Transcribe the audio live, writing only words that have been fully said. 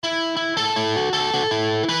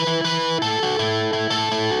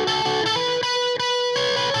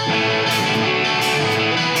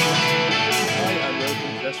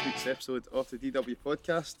episode of the DW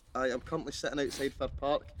podcast. I am currently sitting outside Fir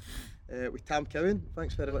Park with Tam Cowan.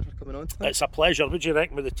 Thanks very much for coming on, Tam. It's a pleasure. What do you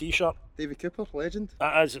reckon with the t-shirt? Davy Cooper, legend.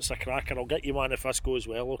 That is, it's a cracker. I'll get you one if this goes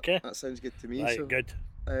well, okay? That sounds good to me. Right, so, good.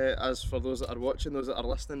 As for those that are watching, those that are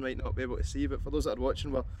listening might not be able to see, but for those that are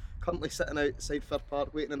watching, we're currently sitting outside Fir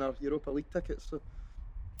Park waiting on our Europa League tickets. So.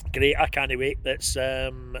 Great, I can't wait. It's, I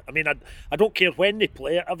mean, I don't care when they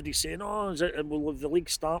play it. Everybody's saying, will the league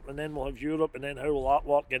start and then we'll have Europe and then how will that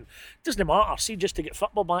work? And it doesn't matter. See, just to get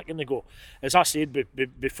football back in the go. As I said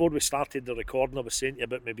before we started the recording, I was saying to you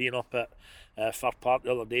about me being up at Fir Park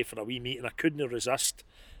the other day for a wee meeting. I couldn't resist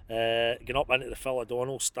getting up into the Phil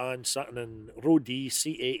O'Donnell stand, sitting in row D,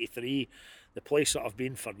 seat 83, the place that I've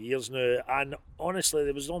been for years now. And honestly,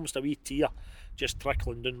 there was almost a wee tear just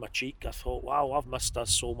trickling down my cheek. I thought, wow, I've missed this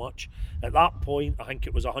so much. At that point, I think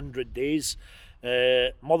it was 100 days.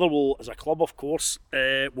 Motherwell as a club, of course,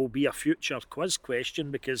 will be a future quiz question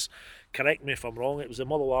because, correct me if I'm wrong, it was the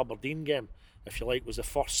Motherwell-Aberdeen game, if you like, was the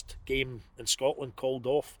first game in Scotland called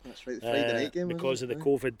off. That's right, the Friday night game. Because of the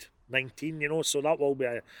COVID-19, so that will be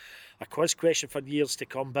a quiz question for years to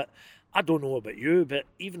come. But I don't know about you, but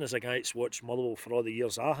even as a guy that's watched Motherwell for all the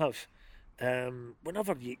years I have,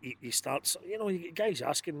 whenever you start, guys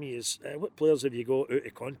asking me is what players have you got out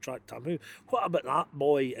of contract, Tam? What about that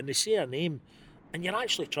boy? And they say a name, and you're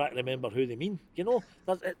actually trying to remember who they mean.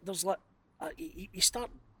 There's like you start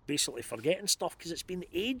basically forgetting stuff because it's been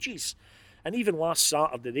ages. And even last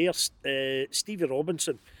Saturday there, Stevie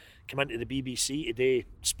Robinson came into the BBC Today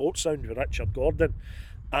Sports Sound with Richard Gordon,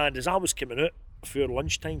 and as I was coming out for our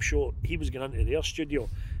lunchtime show, he was going into their studio.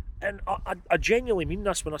 And I genuinely mean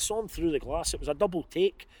this. When I saw him through the glass, it was a double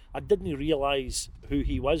take. I didn't realise who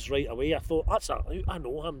he was right away. I thought, I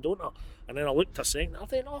know him, don't I? And then I looked a second, I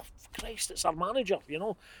thought, oh, Christ, it's our manager,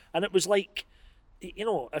 And it was like,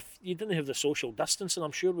 if you didn't have the social distancing,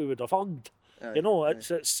 I'm sure we would have hugged.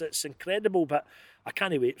 It's incredible, but I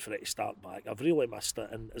can't wait for it to start back. I've really missed it.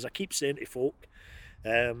 And as I keep saying to folk,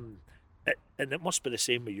 and it must be the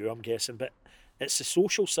same with you, I'm guessing, but it's the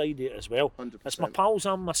social side of it as well. 100%. It's my pals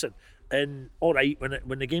I'm missing. And all right,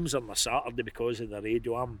 when the games are on a Saturday because of the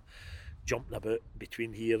radio, I'm jumping about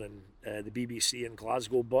between here and the BBC in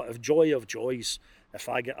Glasgow. But if joy of joys, if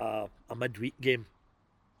I get a midweek game,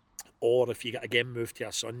 or if you get a game moved to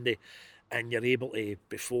a Sunday, and you're able to,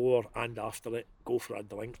 before and after it, go for a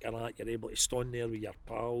drink and that, you're able to stand there with your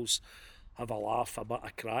pals, have a laugh, a bit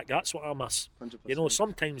of crack. That's what I miss. 100%.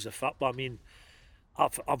 Sometimes the football, I mean,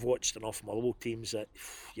 I've watched enough Motherwell teams that,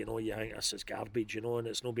 you think this is garbage, and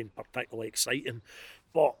it's not been particularly exciting.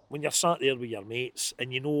 But when you're sat there with your mates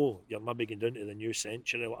and you're maybe going down to the New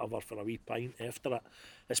Century or whatever for a wee pint after it,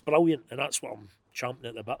 it's brilliant, and that's what I'm champing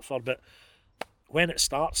at the bit for. But when it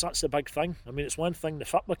starts, that's the big thing. I mean, it's one thing, the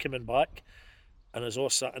football coming back, and us all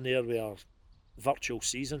sitting there with our virtual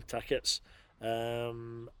season tickets.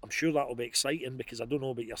 I'm sure that'll be exciting because I don't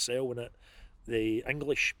know about yourself when the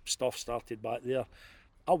English stuff started back there.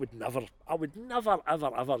 I would never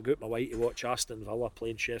ever go out my way to watch Aston Villa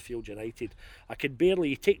playing Sheffield United. I could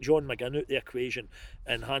barely take John McGinn out the equation,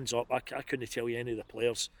 and hands up, I couldn't tell you any of the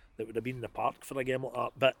players that would have been in the park for a game like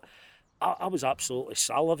that. But I was absolutely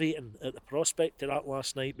salivating at the prospect of that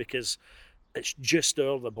last night because it's just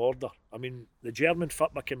over the border. I mean, the German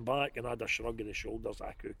football came back and I had a shrug of the shoulders,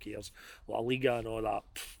 who cares? La Liga and all that,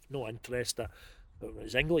 no interest. But it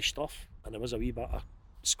was English stuff, and there was a wee bit of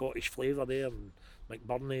Scottish flavour there, and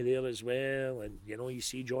McBurney there as well, and you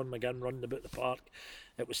see John McGinn running about the park.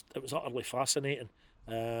 It was utterly fascinating.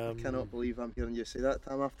 I cannot believe I'm hearing you say that,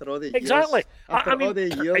 Tam, after all the years. Exactly. After all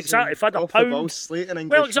the years. Exactly. If I had a pound,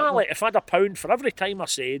 if I had a pound for every time I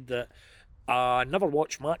said that I never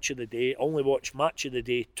watch Match of the Day, only watch Match of the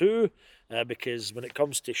Day 2, because when it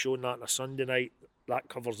comes to showing that on a Sunday night, that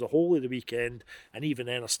covers the whole of the weekend, and even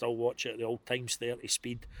then I still watch it at the old times 30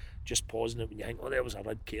 speed, just pausing it when you think, oh, there was a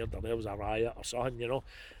red card or there was a riot or something,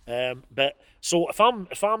 But so if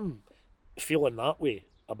I'm feeling that way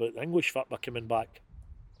about the English football coming back,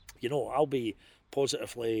 I'll be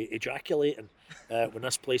positively ejaculating when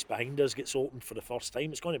this place behind us gets opened for the first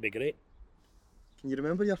time. It's going to be great. Can you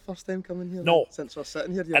remember your first time coming here? No. Since we're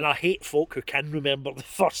sitting here. And I hate folk who can remember the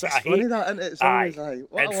first. It's funny that, isn't it? It's always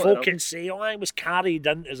and folk can say, I was carried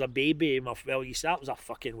in as a baby. Well, you see, that was a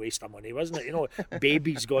fucking waste of money, wasn't it?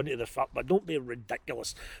 Babies going to the football. Don't be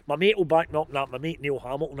ridiculous. My mate will back me up on that. My mate Neil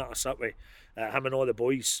Hamilton that I sit with, him and all the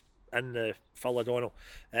boys in the Phil O'Donnell.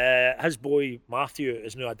 His boy Matthew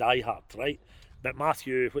is now a diehard, right? But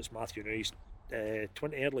what's Matthew now? He's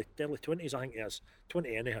 20, early 20s, I think he is.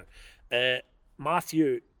 20 anyhow.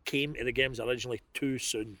 Matthew came to the games originally too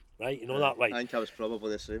soon, right? You know that way. I think I was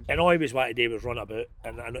probably the same. And all he was wanting to do was run about,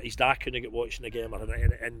 and his dad couldn't get watching the game,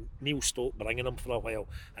 and Neil Stoke bringing him for a while,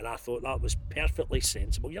 and I thought that was perfectly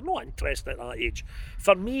sensible. You're not interested at that age.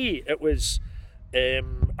 For me, it was.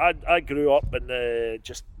 I grew up in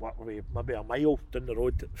just what were we, maybe a mile down the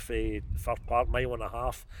road for Fir Park, mile and a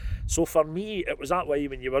half. So for me, it was that way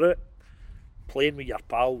when you were out playing with your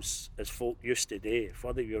pals, as folk used to do.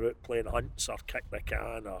 Whether you were out playing hunts or kick the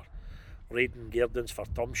can or raiding gardens for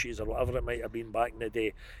tumshies or whatever it might have been back in the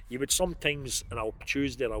day, you would sometimes on a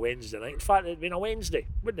Tuesday or a Wednesday night, in fact it'd been a Wednesday,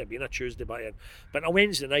 wouldn't have been a Tuesday back then, but on a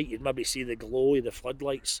Wednesday night you'd maybe see the glow of the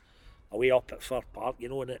floodlights away up at Fir Park, you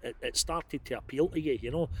know, and it started to appeal to you,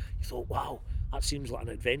 you know. You thought, wow, that seems like an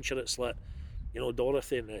adventure. It's like, you know,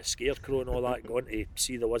 Dorothy and the Scarecrow and all that going to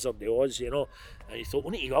see the Wizard of Oz, you know, and you thought,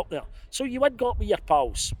 we need to go up there. So you would go up with your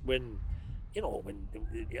pals when, you know, when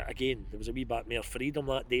again there was a wee bit more freedom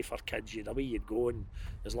that day for kids. You'd away you'd go, and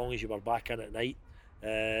as long as you were back in at night,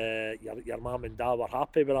 your mum and dad were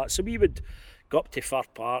happy with that. So we would go up to Fir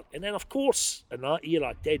Park, and then of course in that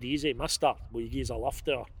era, dead easy, mister, will you give us a lift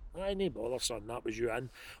there? Aye, no bother, son, that was you in.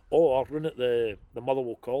 Or run at the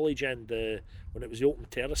Motherwell College end, when it was the open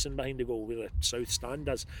terracing behind the goal where the south stand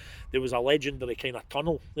is, there was a legendary kind of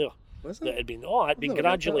tunnel there. Was That it? had been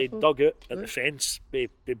gradually dug out at the fence by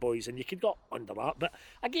boys, and you could go under that. But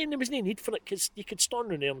again, there was no need for it because you could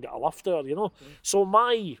stand in there and get a lift there, you know. So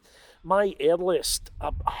my earliest,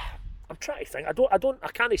 I'm trying to think. I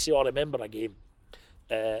can't say I remember a game,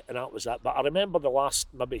 and that was it. But I remember the last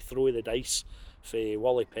maybe throw of the dice for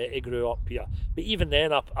Wally Pettigrew up here. But even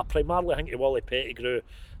then, I primarily think of Wally Pettigrew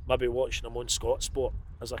maybe watching him on Scott Sport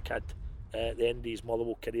as a kid at the end of his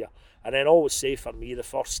Motherwell career. And then I always say for me, the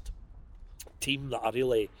first team that I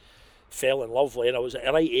really fell in love with, and I was at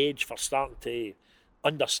the right age for starting to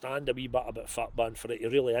understand a wee bit about football and for it to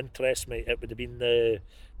really interest me, it would have been the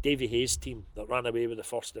Davy Hayes team that ran away with the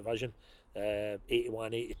first division,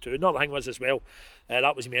 81, 82. Another thing was as well,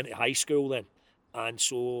 that was me into high school then, and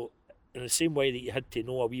so in the same way that you had to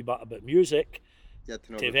know a wee bit about music You had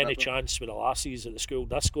to know to have about any football. chance with the lassies at the school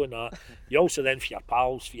disco and that, you also then for your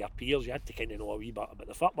pals, for your peers, you had to kind of know a wee bit about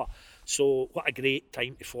the football. So what a great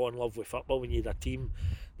time to fall in love with football when you had a team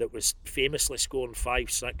that was famously scoring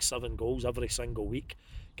 5, 6, 7 goals every single week.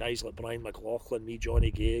 Guys like Brian McLaughlin, me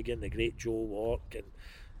Johnny Gagan, the great Joe Wark and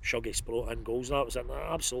Shuggy Sprout in goals. That was an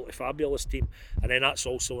absolutely fabulous team. And then that's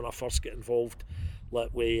also when I first get involved like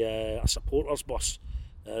with a supporters bus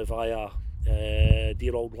via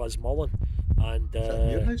dear old Liz Mullen. And Is that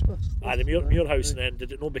Muirhouse bus? the Muirhouse, and then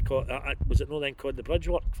did it not was it not then called the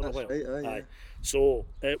Bridgework for That's a while? right, aye. So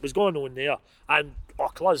it was going on there, and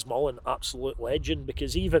Liz Mullen, absolute legend,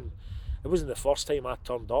 because even it wasn't the first time I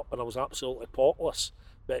turned up and I was absolutely potless,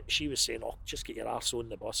 but she was saying, "Oh, just get your arse on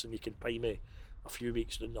the bus and you can pay me a few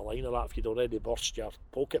weeks down the line or that if you'd already burst your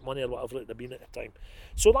pocket money or whatever it had been at the time."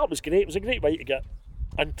 So that was great. It was a great way to get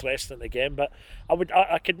interested again. But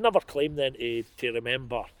I could never claim then to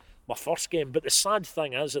remember my first game. But the sad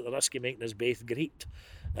thing is, at the risk of making us both great,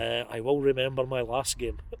 I will remember my last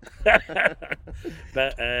game.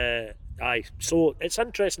 But aye, so it's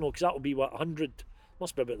interesting because that will be what 100.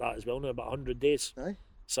 Must be about that as well now. About 100 days Aye.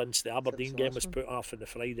 since the Aberdeen Since the game last was one. put off on the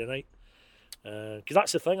Friday night. Because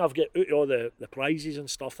that's the thing, I've got out of all the prizes and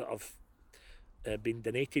stuff that have been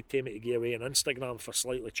donated to me to give away on Instagram for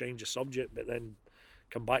slightly change the subject, but then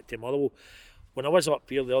come back to Motherwell. When I was up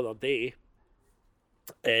here the other day,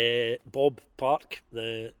 Bob Park,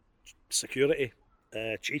 the security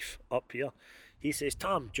chief up here, he says,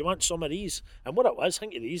 "Tam, do you want some of these?" And what it was,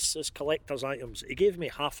 think of these as collector's items. He gave me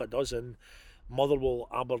half a dozen Motherwell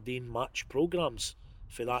Aberdeen match programmes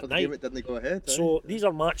for that For the night. game it didn't go ahead. So these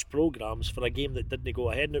are match programmes for a game that didn't go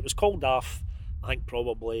ahead, and it was called off, I think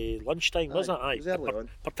probably lunchtime, wasn't it? It was early on.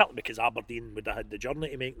 Particularly because Aberdeen would have had the journey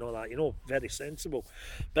to make and all that, you know, very sensible.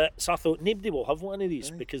 But so I thought nobody will have one of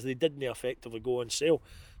these because they didn't effectively go on sale.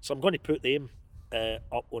 So I'm going to put them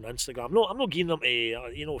up on Instagram. No, I'm not giving them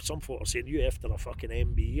to, some folk are saying you after a fucking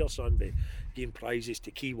MBE or something, be giving prizes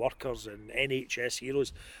to key workers and NHS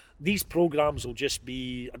heroes. These programmes will just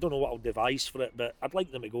be, I don't know what I'll devise for it, but I'd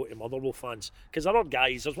like them to go to Motherwell fans. Because there are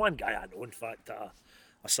guys, there's one guy I know, in fact, that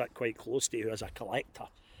I sit quite close to who is a collector.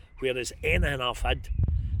 Whereas anything I've had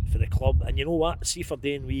for the club, and you know what, see for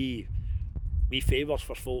doing wee favours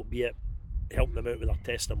for folk, be it helping them out with their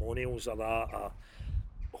testimonials or that, or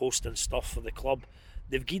hosting stuff for the club,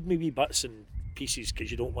 they've given me wee bits and pieces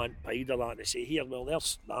because you don't want pride or that, and they say, here, well,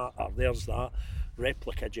 there's that, or there's that,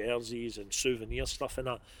 replica jerseys and souvenir stuff and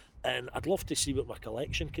that. And I'd love to see what my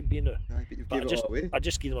collection could be now. Aye, but you've But gave it all away. I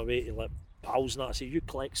just give them away to like pals and that. I say, you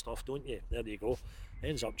collect stuff, don't you? There you go.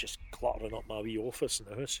 ends up just cluttering up my wee office in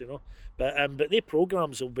the house, you know. But they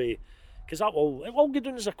programmes will be, because that will go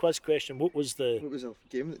down as a quiz question. What was the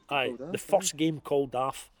game that aye, called off? the first game called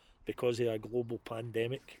off because of a global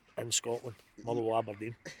pandemic in Scotland, Motherwell,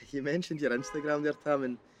 Aberdeen. You mentioned your Instagram there, Tam,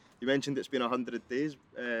 and you mentioned it's been 100 days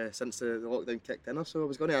since the lockdown kicked in or so. I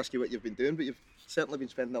was going to ask you what you've been doing, but you've certainly been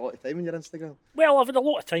spending a lot of time on your Instagram. Well, I've had a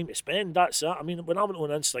lot of time to spend, that's it. I mean, when I went on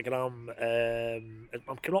Instagram,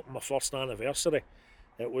 I'm coming up on my first anniversary.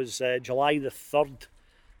 It was July the 3rd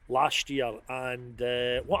last year, and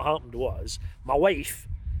what happened was my wife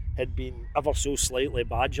had been ever so slightly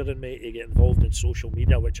badgering me to get involved in social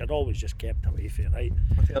media, which I'd always just kept away from, right?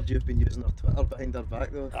 I've heard you've been using her Twitter behind her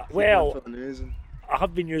back though. Well, for the news and... I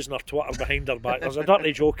have been using her Twitter behind her back. There's a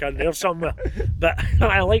dirty joke in there somewhere, but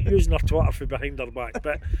I like using her Twitter for behind her back.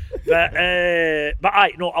 But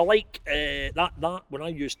I no, I like that when I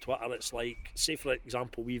use Twitter, it's like, say for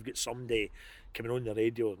example, we've got somebody coming on the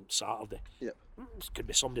radio on Saturday. Yep. It could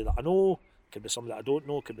be somebody that I know, could be somebody that I don't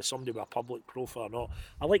know, could be somebody with a public profile or not.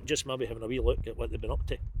 I like just maybe having a wee look at what they've been up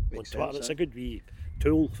to on Twitter. It's a good wee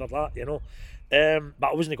tool for that, you know. But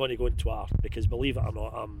I wasn't going to go on Twitter because, believe it or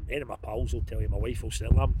not, any of my pals will tell you, my wife will say,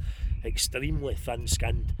 I'm extremely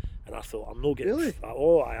thin-skinned, and I thought, I'm not getting... Really?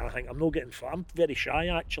 I think I'm not getting... I'm very shy,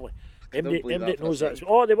 actually. Everybody knows that.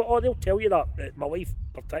 They'll tell you that. My wife,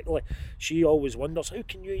 particularly, she always wonders, how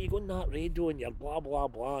can you go on that radio and you're blah, blah,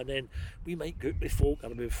 blah, and then we might go out with folk, or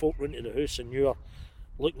with folk round to the house, and you're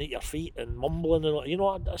looking at your feet and mumbling, and you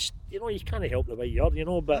know, you can't help the way you're, you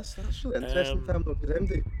know. But that's really interesting, Tam, though, because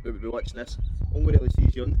MD would be watching this, only really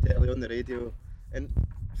sees you on the telly, on the radio, and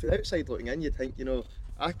from the outside looking in, you'd think, you know,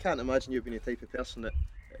 I can't imagine you being the type of person that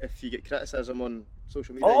if you get criticism on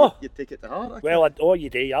social media, you'd take it to heart. Well, you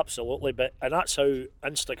do, absolutely. And that's how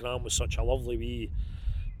Instagram was such a lovely wee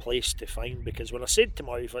place to find, because when I said to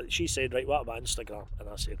my wife, she said, right, what about Instagram? And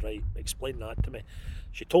I said, right, explain that to me.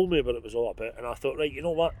 She told me what it was all about, and I thought, right, you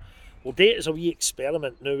know what, we'll do it as a wee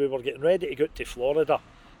experiment. Now, we were getting ready to go to Florida,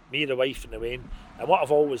 me, the wife and the Wayne, and what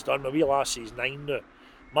I've always done, my wee lassie's 9 now,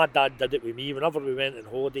 my dad did it with me. Whenever we went on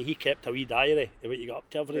holiday, he kept a wee diary of what you got up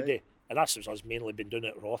to every day. And that's what I've mainly been doing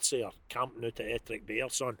at Rothsay or camping out at Ettrick Bay or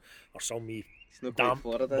some wee damp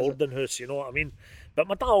boarding house, you know what I mean? But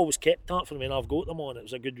my dad always kept that for me, and I've got them on. It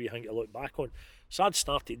was a good wee thing to look back on. So I'd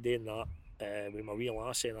started doing that with my wee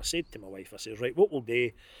lassie, and I said to my wife, I said, right, what we'll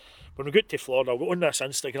do, when we get to Florida, I'll go on this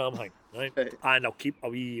Instagram thing, right? And I'll keep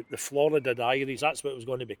the Florida diaries, that's what it was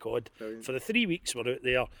going to be called. Brilliant. For the 3 weeks we're out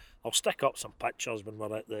there, I'll stick up some pictures when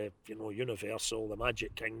we're at the, Universal, the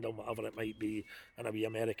Magic Kingdom, whatever it might be, in a wee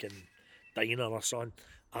American diner or something,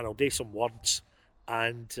 and I'll do some words,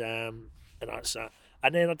 and that's it.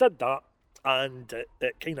 And then I did that, and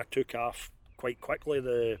it kind of took off quite quickly.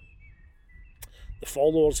 The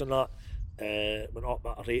followers and that went up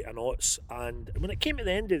at a rate of knots, and when it came to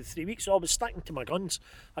the end of the 3 weeks, I was sticking to my guns.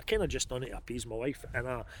 I'd kind of just done it to appease my wife, and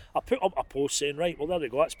I put up a post saying, right, well, there we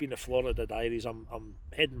go, that's been the Florida diaries, I'm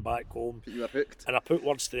heading back home. But you were hooked. And I put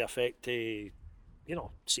words to the effect to,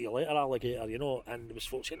 see you later, alligator, and there was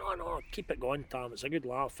folks saying, no, keep it going, Tam, it's a good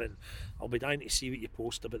laugh, and I'll be dying to see what you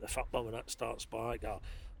post about the football when that starts back, or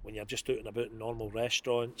when you're just out and about in normal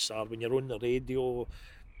restaurants, or when you're on the radio,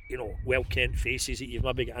 well-kent faces that you've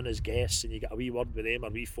maybe got in as guests, and you get a wee word with them, or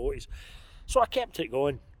wee photos. So I kept it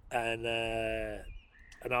going, and that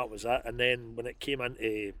was it. And then when it came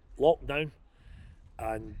into lockdown,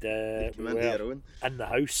 and we were in the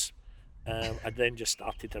house, I then just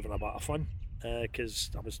started having a bit of fun,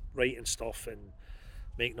 because I was writing stuff and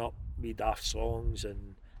making up wee daft songs,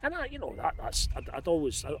 and I've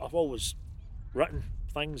always written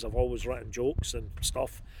things, I've always written jokes and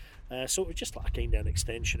stuff, so it was just like a kind of an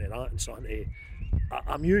extension of that, and something to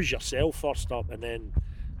amuse yourself first up, and then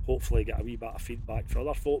hopefully get a wee bit of feedback for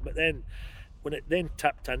other folk. But then when it then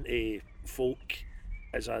tipped into folk,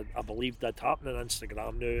 as I believe did happen on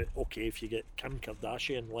Instagram now, okay, if you get Kim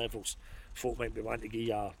Kardashian levels, folk might be wanting to give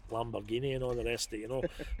you a Lamborghini and all the rest of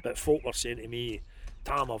it, but folk were saying to me,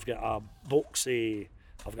 Tam, I've got a boxy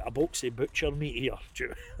butcher meat here,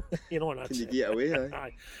 and that's, can you get away?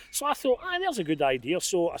 Aye. So I thought, there's a good idea.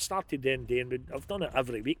 So I started then doing, I've done it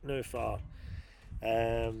every week now for,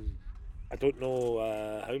 I don't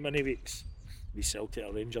know how many weeks. We Celtic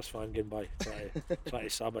or Rangers fan going by, try to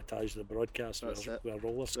sabotage the broadcast with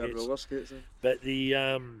roller skates. But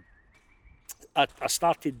I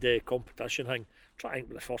started the competition thing, trying to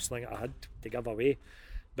be the first thing I had to give away.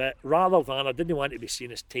 But rather than, I didn't want to be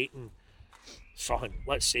seen as taking something,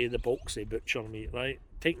 let's say the boxy butcher meat, right?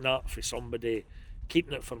 Taking that for somebody,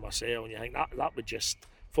 keeping it for myself, and you think that would just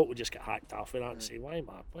folk would just get hacked off with that and say, why am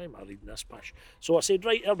I reading this pish? So I said,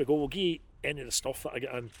 right, here we go, we'll give you any of the stuff that I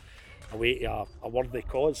get in away to a worthy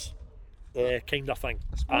cause. Kind of thing.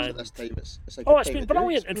 I suppose at this time it's a good oh, it's time been to do it.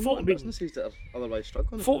 brilliant, It's and folk have promoting been businesses that are otherwise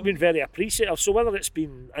struggling. folk have been very appreciative. So whether it's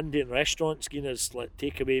been Indian restaurants giving us like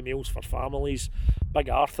takeaway meals for families, Big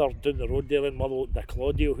Arthur down the road there in Motherwell, De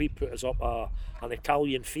Claudio, he put us up an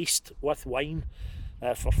Italian feast with wine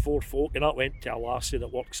for 4 folk, and that went to a lassie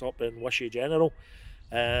that works up in Wishy General.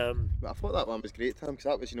 But I thought that one was great, Tam, because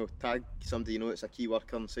that was, tag somebody it's a key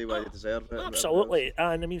worker and say why they deserve it. Absolutely,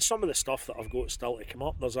 and I mean some of the stuff that I've got still to come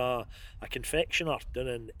up. There's a confectioner down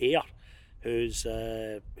in Ayr who's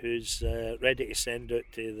ready to send out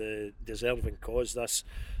to the deserving cause this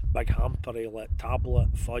big hampery like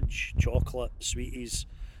tablet, fudge, chocolate, sweeties.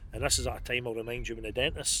 And this is at a time, I'll remind you, when the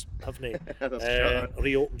dentists haven't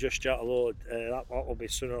reopened just yet, although that will be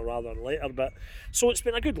sooner rather than later. But so it's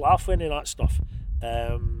been a good laugh winning that stuff.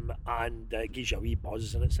 And it gives you a wee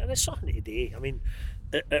buzz, and it's something to do. I mean,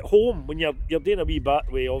 at home when you're doing a wee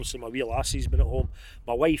bit with, obviously my wee lassie's been at home,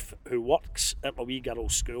 my wife who works at my wee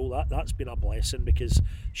girl's school, that's been a blessing because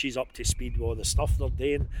she's up to speed with all the stuff they're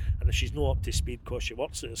doing, and if she's not up to speed because she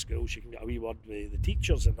works at the school, she can get a wee word with the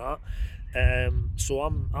teachers and that. So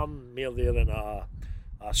I'm more there in a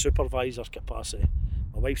supervisor's capacity.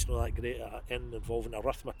 My wife's not that great at involving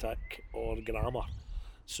arithmetic or grammar.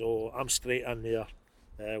 So I'm straight in there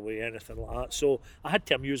with anything like that. So I had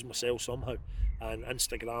to amuse myself somehow, and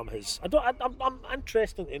Instagram has. I'm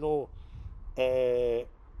interested to know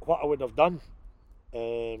what I would have done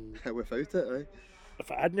without it, eh?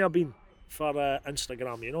 if it hadn't have been for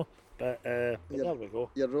Instagram, But there we go.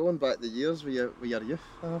 You're rolling back the years with your youth,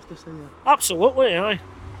 I have to say. Absolutely, aye.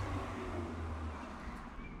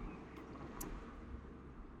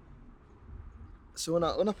 So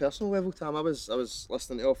on a personal level, Tam, I was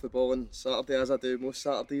listening to Off the Ball on Saturday, as I do most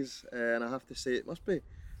Saturdays, and I have to say it must be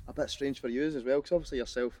a bit strange for you as well, because obviously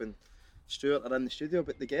yourself and Stuart are in the studio,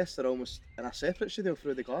 but the guests are almost in a separate studio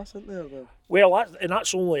through the glass, aren't they? Well,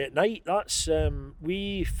 that's only at night. That's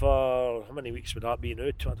we for how many weeks would that be now?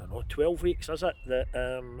 I don't know, 12 weeks, is it?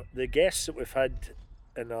 The guests that we've had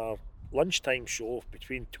in our lunchtime show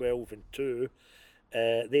between 12 and 2,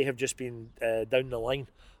 they have just been down the line.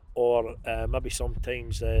 Or maybe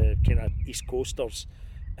sometimes kind of East Coasters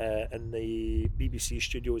in the BBC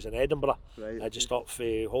studios in Edinburgh, right, just up for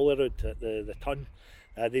Holyrood at the Ton.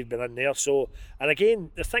 They've been in there. So, and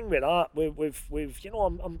again, the thing with that, we've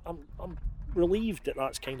I'm relieved that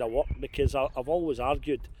that's kind of worked, because I've always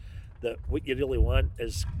argued that what you really want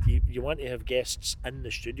is you want to have guests in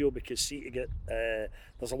the studio, because see, to get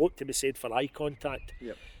there's a lot to be said for eye contact.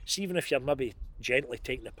 Yep. See, even if you're maybe gently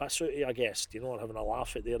taking the piss out of a guest, or having a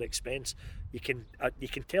laugh at their expense, you can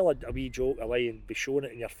tell a wee joke away and be showing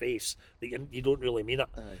it in your face that you don't really mean it,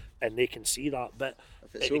 and they can see that. But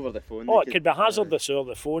if it's over the phone, it could be hazardous over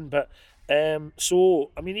the phone. But so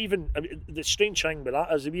I mean, the strange thing with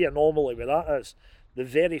that is, the wee anomaly with that is, the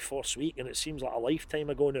very first week, and it seems like a lifetime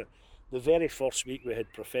ago now, the very first week we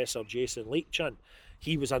had Professor Jason Leitchan.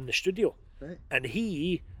 He was in the studio, right. And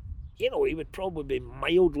he would probably be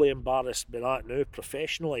mildly embarrassed by that now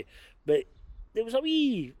professionally, but there was a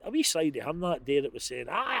wee side of him that day that was saying,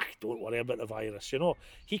 don't worry about the virus.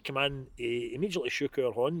 He came in, he immediately shook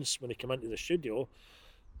our hands when he came into the studio,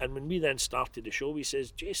 and when we then started the show, he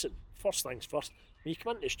says, Jason, first things first, when you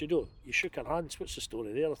come into the studio, you shook our hands. What's the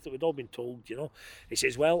story there? I thought we'd all been told, He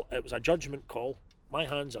says, well, it was a judgment call. My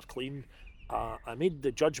hands are clean. I made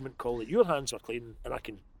the judgment call that your hands are clean, and I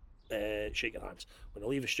can shake your hands. When I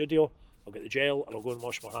leave the studio, I'll get the gel and I'll go and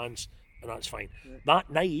wash my hands, and that's fine. Yeah. That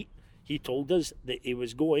night, he told us that he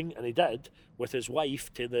was going, and he did, with his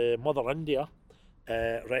wife to the Mother India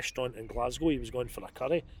restaurant in Glasgow. He was going for a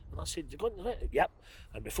curry, and I said, you going to it? Yep.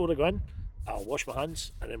 And before I go in, I'll wash my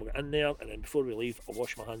hands, and then we'll get in there, and then before we leave, I'll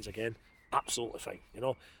wash my hands again. Absolutely fine,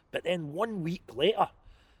 But then 1 week later,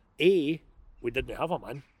 we didn't have him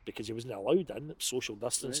in because he wasn't allowed in, social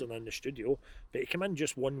distancing in the studio. But he came in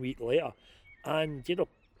just 1 week later, and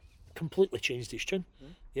completely changed his tune.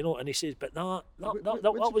 And he says, but that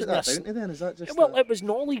was this. Is that just it was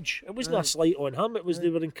knowledge. It wasn't a slight on him. It was they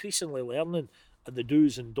were increasingly learning the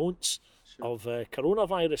do's and don'ts of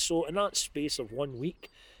coronavirus. So in that space of 1 week,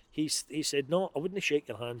 he said, no, I wouldn't shake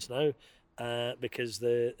your hands now because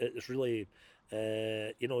it's really.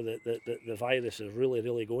 The virus is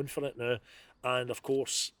really going for it now, and of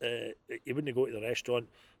course you wouldn't go to the restaurant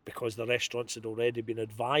because the restaurants had already been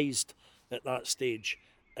advised at that stage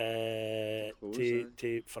for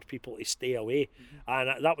people to stay away.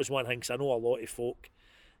 And that was one thing, because I know a lot of folk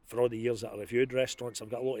for all the years that I reviewed restaurants. I've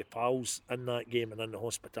got a lot of pals in that game and in the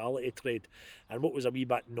hospitality trade. And what was a wee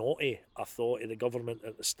bit naughty, I thought, of the government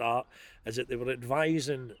at the start, is that they were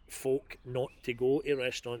advising folk not to go to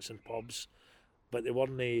restaurants and pubs, but they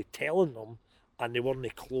weren't telling them, and they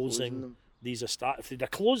weren't closing these estates. If they'd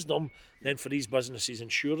have closed them, then for these businesses,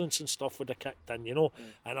 insurance and stuff would have kicked in, you know.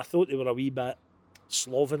 And I thought they were a wee bit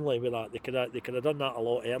slovenly with that. They could have done that a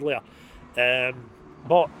lot earlier. Yeah,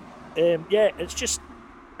 it's just...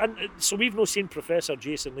 And so we've not seen Professor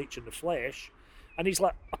Jason Leach in the flesh, and he's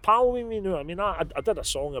like a pal with me now. I mean, I did a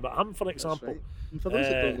song about him, for example. Right. And for those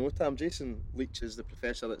that don't know, Tam, Jason Leach is the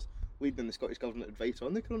professor that's leading the Scottish Government advice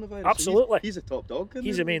on the coronavirus. Absolutely. So he's a top dog.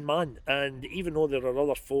 He's the main man, and even though there are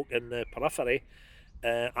other folk in the periphery,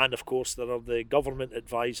 and of course there are the government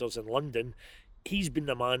advisors in London, he's been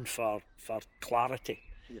the man for clarity.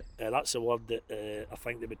 Yeah. That's the word that I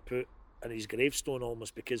think they would put in his gravestone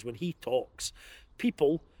almost, because when he talks,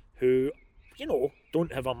 people who, you know,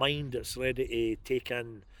 don't have a mind that's ready to take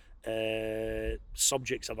in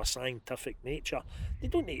subjects of a scientific nature, they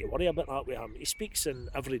don't need to worry about that with him. He speaks in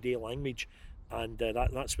everyday language, and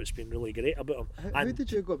that's what's been really great about him. How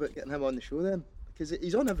did you go about getting him on the show then? Because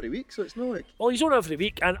he's on every week, so it's not like... Well, he's on every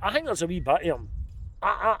week, and I think there's a wee bit of him.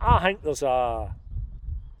 I think there's a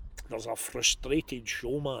frustrated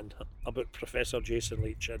showman about Professor Jason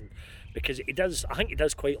Leach, and because I think he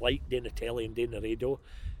does quite like doing the telly and doing the radio.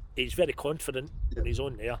 He's very confident when he's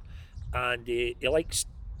on there, and he likes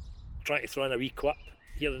trying to throw in a wee quip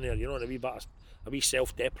here and there, you know, and a wee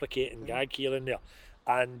self-deprecating gag here and there.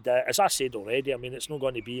 And as I said already, I mean, it's not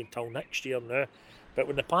going to be until next year now, but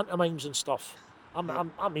when the pantomimes and stuff,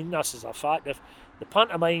 I mean this as a fact, if the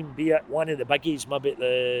pantomime, be it one of the biggies, maybe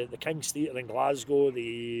the King's Theatre in Glasgow,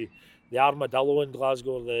 the Armadillo in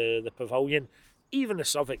Glasgow, the Pavilion, even the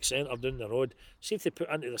Civic Centre down the road, see if they put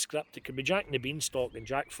into the script, it could be Jack and the Beanstalk, and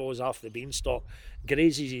Jack falls off the beanstalk,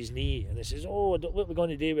 grazes his knee, and he says, oh, what are we going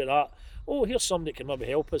to do with that? Oh, here's somebody that can maybe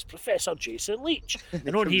help us, Professor Jason Leach.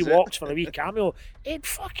 And when he walks for a wee cameo, he'd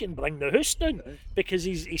fucking bring the house down, because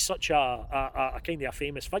he's such a kind of a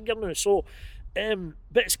famous figure now. So,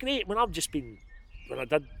 but it's great. When I did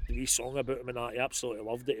the wee song about him and that, he absolutely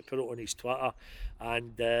loved it. He put it on his Twitter,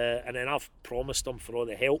 and then I've promised him for all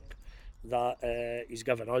the help that he's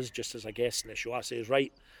given us just as a guest in the show. I says,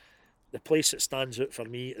 right, the place that stands out for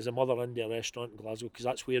me is a Mother India restaurant in Glasgow, because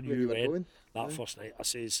that's where you went that first night. I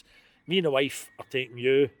says, me and the wife are taking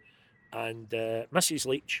you and Mrs.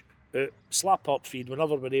 Leach out, slap up feed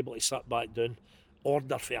whenever we're able to sit back down,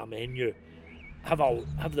 order for a menu,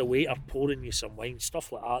 have the waiter pouring you some wine,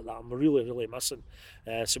 stuff like that I'm really, really missing.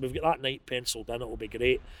 So we've got that night penciled in, it'll be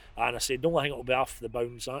great. And I said, the only thing it'll be off the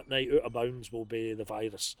bounds that night, out of bounds, will be the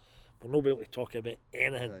virus. We'll not be able to talk about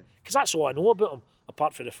anything, because that's all I know about him,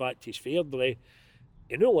 apart from the fact he's Fairbury.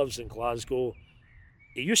 He now lives in Glasgow.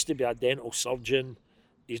 He used to be a dental surgeon.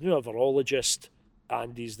 He's now a virologist,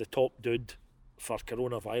 and he's the top dude for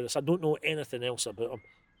coronavirus. I don't know anything else about him,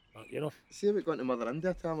 you know. See about going to Mother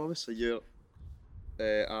India, Tam, obviously you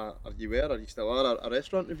still are a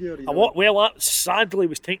restaurant reviewer? Well, that sadly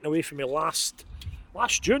was taken away from me last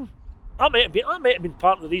June. That might have been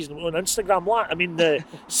part of the reason on Instagram. I mean,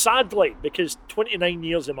 sadly, because 29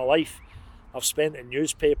 years of my life I've spent in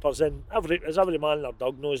newspapers, and as every man in their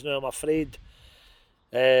dog knows now, I'm afraid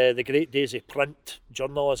the great days of print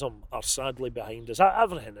journalism are sadly behind us.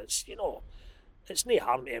 Everything, it's, you know, it's no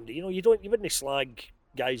harm to anybody. You know, you wouldn't slag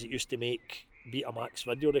guys that used to make Betamax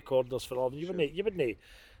video recorders for all of them. You wouldn't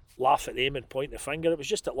laugh at them and point the finger. It was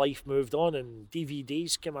just that life moved on and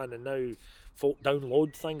DVDs came in, and now folk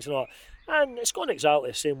download things and all. And it's gone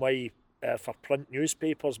exactly the same way for print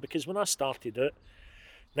newspapers, because when I started out,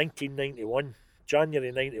 1991,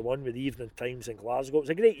 January 91, with the Evening Times in Glasgow, it was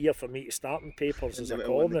a great year for me to start in papers as a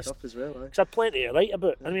columnist, because I had plenty to write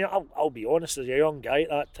about. I mean, I'll be honest, as a young guy at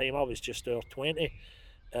that time, I was just over 20,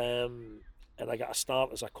 and I got a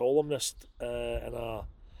start as a columnist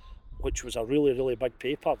which was a really, really big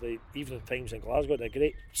paper. The Evening Times in Glasgow had a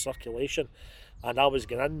great circulation, and I was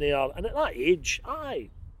going in there, and at that age, I'd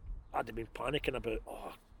have been panicking about,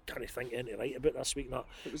 can't think anything to write about this week and that.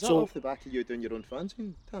 But was that off the back of you doing your own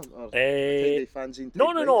fanzine, Tam? Or fanzine?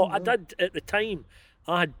 No, I did at the time.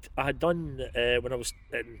 I had done, when I was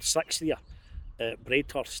in 6th year at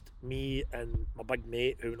Braidhurst, me and my big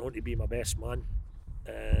mate, who went on to be my best man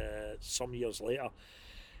some years later,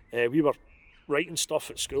 we were writing stuff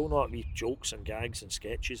at school, not wee jokes and gags and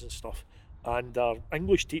sketches and stuff, and our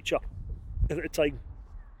English teacher at the time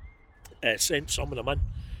sent some of them in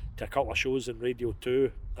to a couple of shows in Radio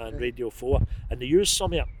 2 and Radio 4, and they used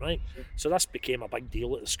some of it, right? So this became a big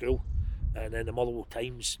deal at the school, And then the Motherwell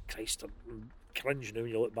Times, Christ, I'm cringe now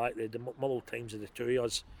when you look back. The Motherwell Times of the two of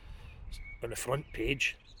us on the front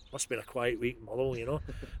page. Must have been a quiet week in Motherwell, you know.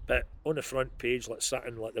 But on the front page, like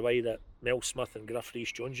sitting like the way that Mel Smith and Griff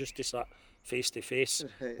Rhys-Jones used to sit face to face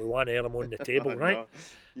with one arm on the table, right? No.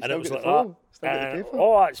 You And still it was get like the photo? Still get the that.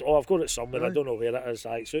 paper? I've got it somewhere. I don't know where it is.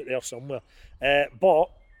 It's out there somewhere. But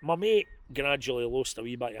my mate gradually lost a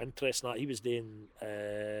wee bit of interest in that. He was doing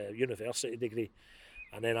a university degree,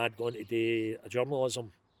 and then I'd gone to do a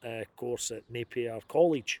journalism course at Napier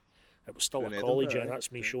College. It was still In a college, Edinburgh, and right?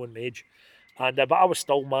 that's me showing my age. And but I was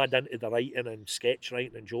still mad into the writing and sketch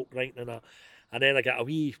writing and joke writing and that. And then I got a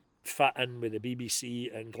wee fit in with the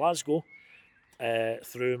BBC in Glasgow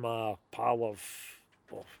through my pal of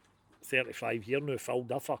 35 years now, Phil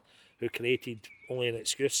Duffer, who created Only an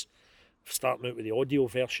Excuse, starting out with the audio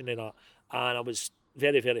version of that. And I was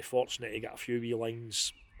very, very fortunate to get a few wee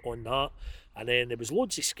lines on that. And then there was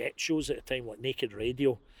loads of sketch shows at the time, like Naked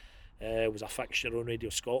Radio. Was a fixture on Radio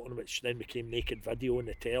Scotland, which then became Naked Video on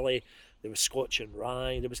the telly. There was Scotch and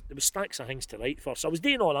Rye. There was stacks of things to write for. So I was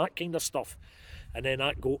doing all that kind of stuff. And then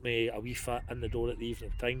that got me a wee fit in the door at the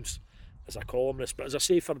Evening Times as a columnist. But as I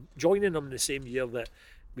say, for joining them the same year that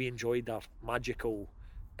we enjoyed our magical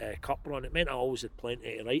cup run, it meant I always had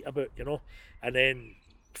plenty to write about, you know. And then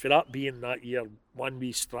for that being that year, one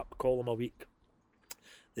wee strip column a week,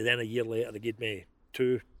 then a year later they gave me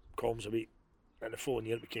 2 columns a week. And the following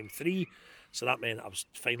year it became 3, so that meant I was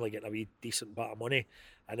finally getting a wee decent bit of money.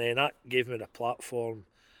 And then that gave me the platform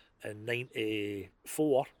in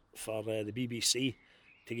 '94 for the BBC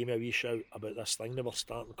to give me a wee shout about this thing they were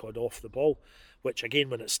starting called Off the Ball, which again,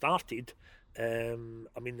 when it started, I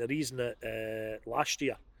mean, the reason that last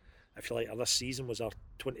year, if you like, or this season was our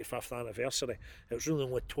 25th anniversary, it was really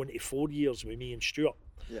only 24 years with me and Stuart.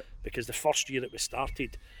 Yep. Because the first year that we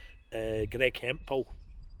started, Greg Hemphill,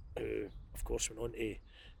 who of course went on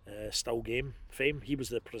to Still Game fame, he was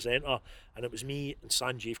the presenter, and it was me and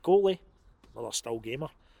Sanjeev Kohli, another Still Gamer.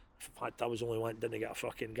 In fact, I was the only one that didn't get a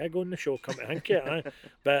fucking gig on the show, come to think of it.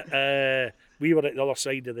 But we were at the other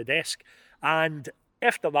side of the desk, and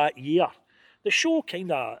after that year, the show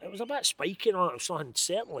it was a bit spiky on it. It was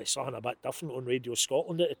certainly something a bit different on Radio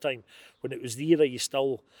Scotland at the time. When it was the era, you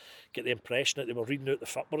still get the impression that they were reading out the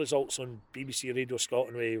football results on BBC Radio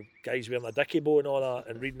Scotland with guys wearing a dicky bow and all that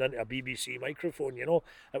and reading into a BBC microphone, you know.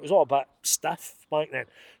 It was all a bit stiff back then.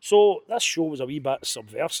 So this show was a wee bit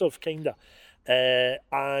subversive, kind of.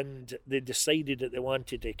 And they decided that they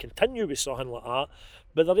wanted to continue with something like that.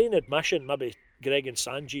 But their own admission, maybe Greg and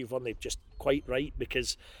Sanjeev weren't just quite right,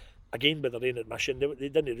 because again, by their own admission, they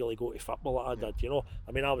didn't really go to football like I did, you know.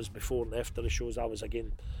 I mean, I was before and after the shows, I was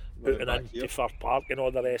again putting into Fir Park and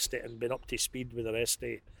all the rest of it and been up to speed with the rest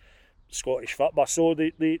of Scottish football. So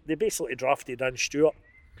they basically drafted in Stuart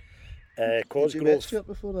Cosgrove. Did you meet Stuart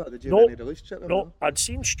before that? Did you No, have any relationship with him? No, I'd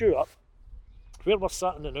seen Stuart where we're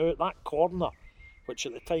sitting now at that corner, which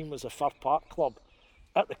at the time was the Fir Park club.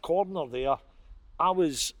 At the corner there, I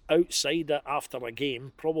was outside it after a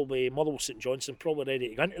game, probably Motherwell St Johnstone, probably ready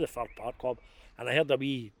to go into the Fir Park club, and I heard a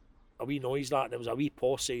wee noise that, and there was a wee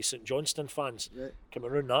posse of St Johnstone fans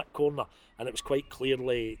coming around that corner, and it was quite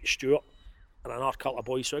clearly Stuart and another couple of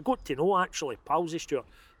boys. So I got to know, actually, pals of Stuart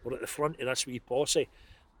were at the front of this wee posse.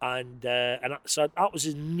 And so that was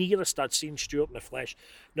as nearest I'd seen Stuart in the flesh.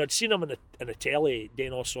 Now, I'd seen him in the telly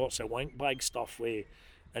doing all sorts of wank bag stuff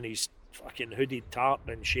and his fucking hooded tarp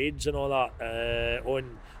and shades and all that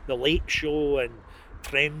on the Late Show and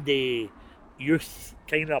trendy youth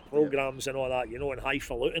kind of programmes and all that, you know, and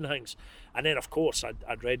highfalutin things. And then, of course,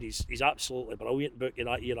 I'd read his absolutely brilliant book of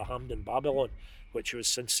that year, Hamden Babylon, which was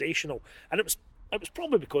sensational. And it was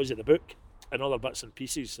probably because of the book and other bits and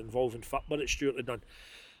pieces involving football that Stuart had done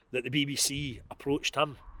that the BBC approached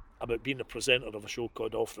him about being the presenter of a show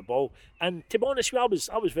called Off the Ball. And to be honest with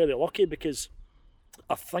you, I was very lucky, because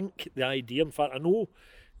I think the idea, in fact I know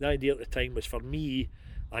the idea at the time, was for me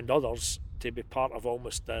and others to be part of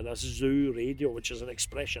almost this zoo radio, which is an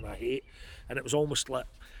expression I hate, and it was almost like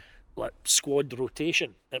squad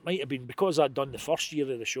rotation. It might have been because I'd done the first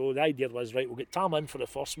year of the show. The idea was, right, we'll get Tam in for the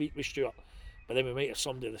first week with Stuart, but then we might have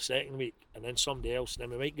somebody the second week, and then somebody else, and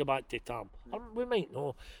then we might go back to Tam. We might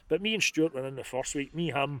know. But me and Stuart were in the first week,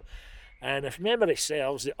 him, and if memory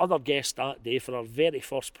serves, the other guest that day for our very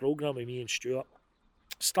first programme with me and Stuart,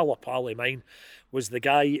 still a pal of mine, was the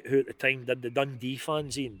guy who at the time did the Dundee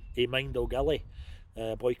fanzine, Mindle Gilly,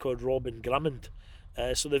 a boy called Robin Grimmond.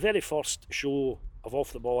 So the very first show of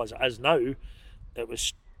Off the Ball as it is now, it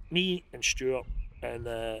was me and Stuart and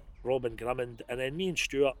Robin Grimmond, and then me and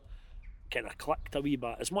Stuart kind of clicked a wee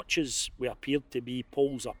bit. As much as we appeared to be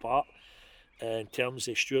poles apart, in terms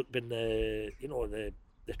of Stuart being the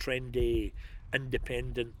trendy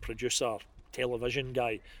independent producer television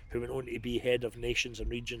guy who went on to be head of nations and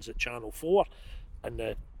regions at Channel 4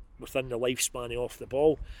 and within the lifespan of Off the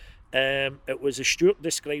Ball. It was as Stuart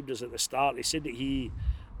described us at the start. He said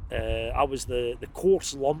that I was the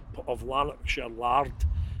coarse lump of Lanarkshire lard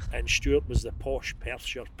and Stuart was the posh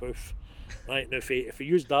Perthshire poof. Right, now if he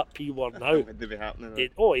used that P word now, wouldn't be happening.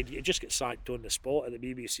 He'd just get sacked on the spot at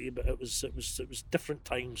the BBC. But it was different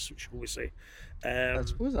times, shall we say? I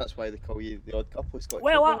suppose that's why they call you the odd couple of Scottish.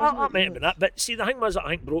 Well, I might have been that. But see, the thing was that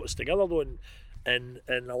I think brought us together though, and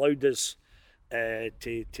allowed us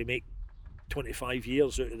to make 25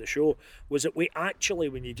 years out of the show, was that we actually,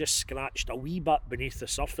 when you just scratched a wee bit beneath the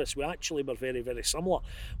surface, we actually were very, very similar.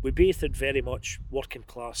 We both had very much working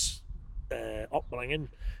class upbringing,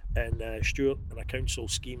 and Stuart in a council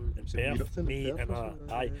scheme in Perth, me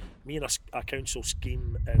in a council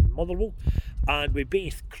scheme in Motherwell, and we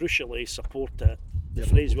both crucially supported the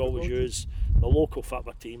phrase we always use, the local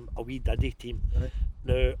football team, a wee diddy team. Right.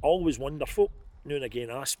 Now, always wonder, folk now and again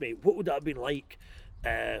ask me, what would that have been like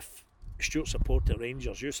if Stuart supported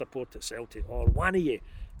Rangers, you supported Celtic, or one of you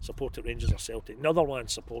supported Rangers or Celtic, another one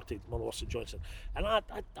supported Motherwell St Johnstone, and I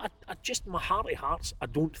just, my heart of hearts, I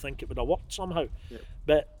don't think it would have worked somehow. Yep.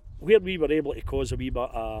 But where we were able to cause a wee bit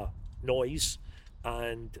of noise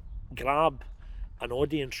and grab an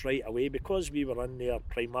audience right away, because we were in there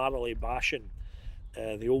primarily bashing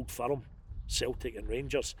the old firm, Celtic and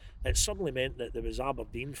Rangers, it suddenly meant that there was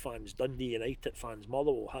Aberdeen fans, Dundee United fans,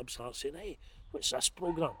 Motherwell, Hibs fans saying, hey, what's this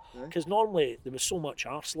programme? Because normally there was so much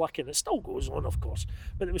arse licking, it still goes on of course,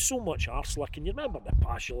 but there was so much arse licking. You remember the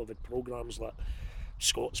past you'll have had programmes like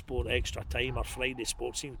Scott Sport Extra Time or Friday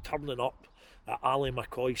Sports Scene turning up at Ali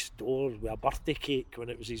McCoy's door with a birthday cake when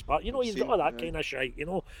it was his birthday. You know, you've got all that kind of shite, you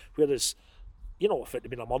know, whereas, you know, if it had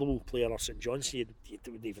been a Motherwell player or St Johnstone, you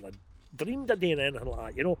wouldn't even have dreamed of doing anything like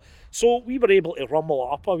that, you know. So we were able to rumble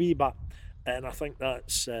it up a wee bit, and I think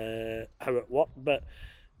that's how it worked. But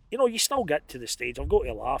you know, you still get to the stage, I've got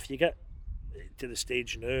to laugh, you get to the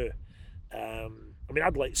stage now. I mean,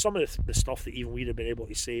 I'd like some of the stuff that even we'd have been able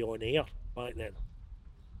to say on air back then,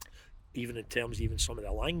 even in terms of even some of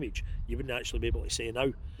the language, you wouldn't actually be able to say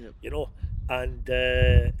now. Yep. You know. And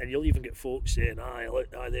you'll even get folks saying,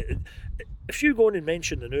 if you go on and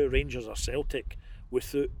mention the new Rangers or Celtic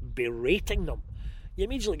without berating them, you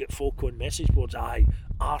immediately get folk on message boards,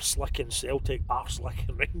 arse-licking Celtic,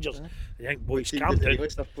 arse-licking Rangers. And you think, boys, calm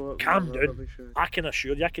down. I can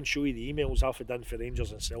assure you, I can show you the emails I've done for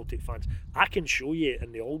Rangers and Celtic fans. I can show you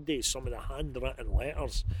in the old days some of the handwritten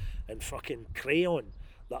letters and fucking crayon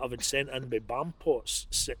that I've been sent in by Bampots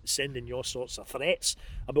sending you all sorts of threats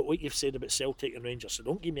about what you've said about Celtic and Rangers. So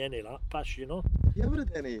don't give me any of that piss, you know. You ever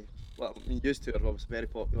had any, well, I mean, used to are obviously very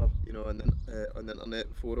popular, you know, on the internet,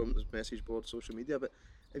 forums, message boards, social media, but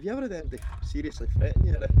have you ever had anybody seriously threaten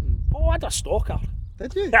you? Oh, I had a stalker.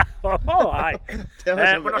 Did you? Oh, aye.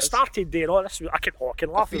 When I started doing all this, I can laugh about it.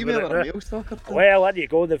 A female or a male stalker? Well, there you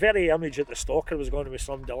go. The very image that the stalker was going to be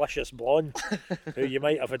some delicious blonde who you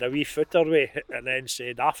might have had a wee footer with, and then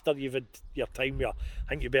said after you've had your time here, I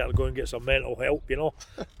think you better go and get some mental help, you know.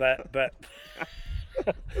 But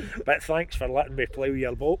but thanks for letting me plough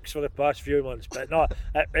your box for the past few months. But no,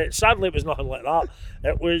 sadly it was nothing like that.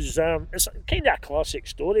 It was it's kind of a classic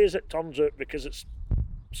story as it turns out, because it's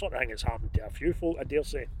sort of thing that's happened to a few folk, I dare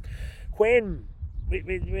say. When we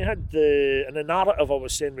had in the narrative I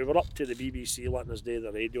was saying, we were up to the BBC letting us do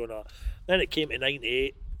the radio, and then it came to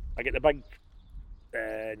 98. I get the big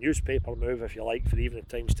newspaper move, if you like, for the Evening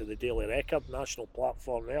Times to the Daily Record, national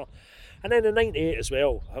platform there. And then in 98 as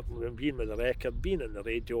well, being with the Record, being in the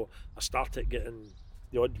radio, I started getting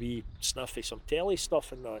the odd wee sniff of some telly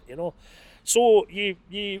stuff and that, you know. So you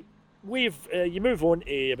move on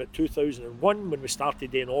to about 2001 when we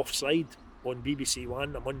started doing Offside on BBC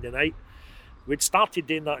One on Monday night. We'd started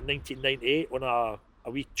doing that in 1998 on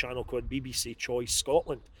a wee channel called BBC Choice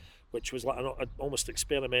Scotland, which was like an almost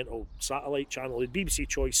experimental satellite channel. With BBC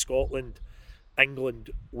Choice Scotland,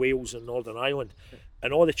 England, Wales and Northern Ireland.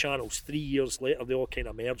 And all the channels 3 years later, they all kind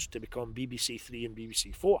of merged to become BBC 3 and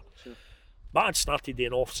BBC 4. Sure. But I'd started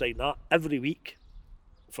doing Offside that every week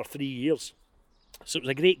for 3 years. So it was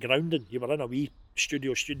a great grounding. You were in a wee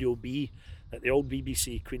Studio B at the old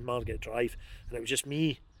BBC Queen Margaret Drive, and it was just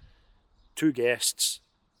me, two guests,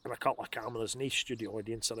 and a couple of cameras, no studio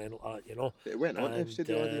audience or anything like that, you know. It went on to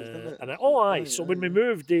studio audience, didn't it? So when we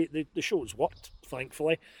moved, the shows worked,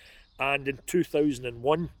 thankfully. And in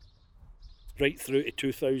 2001, right through to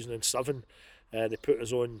 2007, they put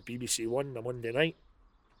us on BBC One on Monday night.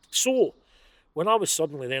 So when I was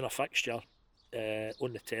suddenly then a fixture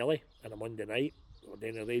on the telly on a Monday night, or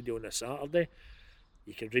then the radio on a Saturday.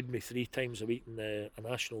 You could read me 3 times a week in a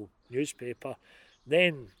national newspaper.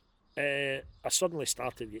 Then I suddenly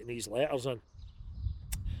started getting these letters in.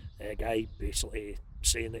 A guy basically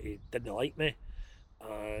saying that he didn't like me,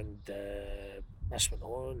 and this went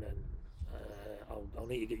on, and I'll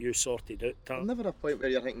need to get you sorted out, Tam. Never a point where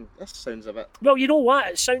you're thinking, this sounds a bit... Well, you know what?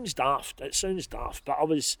 It sounds daft, but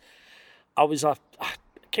I was a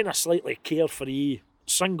kind of slightly carefree,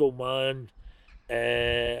 single man.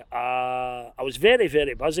 I was very,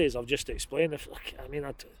 very busy, as I've just explained.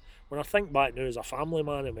 When I think back now as a family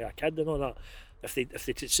man and with a kid and all that, if they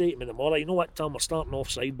could say to me tomorrow, you know what, Tom, we're starting off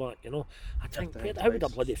side back, I think, how would I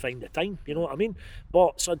bloody find the time, you know what I mean?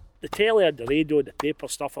 But so the telly, the radio, the paper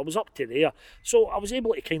stuff, I was up to there, so I was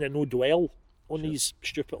able to kind of no dwell on these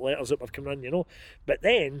stupid letters that were coming in, But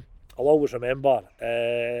then I'll always remember,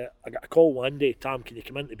 I got a call one day, Tam, can you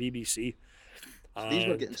come into the BBC? So these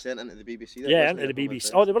were getting sent into the BBC then? Yeah, into the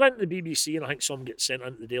BBC. Oh, they were into the BBC, and I think some get sent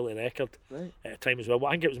into the Daily Record at a time as well. But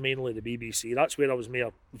I think it was mainly the BBC. That's where I was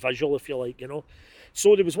more visual, if you like,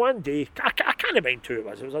 So there was one day, I can't mind who it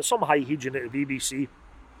was. It was some high agent at the BBC.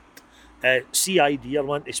 CID, I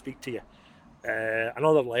want to speak to you.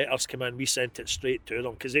 Another letters came in, we sent it straight to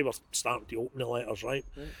them because they were starting to open the letters, right?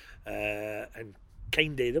 And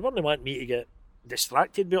kind of, they weren't wanting me to get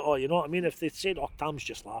distracted by it all, you know what I mean? If they said, oh, Tam's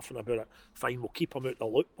just laughing about it, fine, we'll keep him out the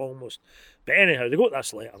loop almost. But anyhow, they got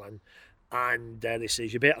this letter in, and they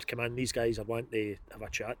says, you better come in, these guys are wanting to have a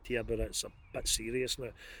chat to you about it, it's a bit serious now.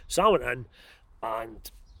 So I went in,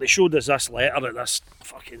 and they showed us this letter that this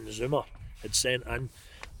fucking Zoomer had sent in,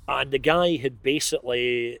 and the guy had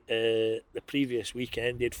basically, the previous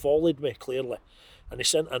weekend, he'd followed me clearly, and he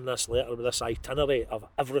sent in this letter with this itinerary of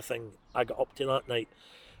everything I got up to that night.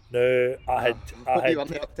 No, I had.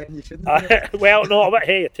 Well, no, but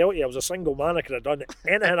hey, I tell you, I was a single man. I could have done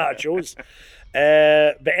anything that I chose.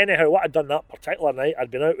 But anyhow, what I'd done that particular night,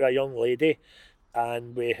 I'd been out with a young lady,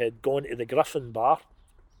 and we had gone to the Griffin Bar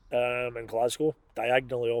in Glasgow,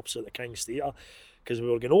 diagonally opposite the King's Theatre, because we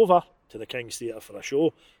were going over to the King's Theatre for a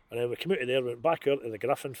show, and then we came out of there, went back out to the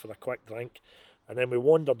Griffin for a quick drink, and then we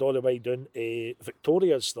wandered all the way down to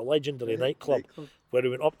Victoria's, the legendary nightclub, where we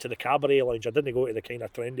went up to the cabaret lounge. I didn't go to the kind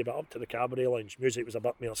of trendy, but up to the cabaret lounge. Music was a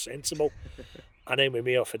bit more sensible. And then we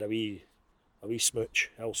may have had a wee smooch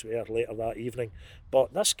elsewhere later that evening.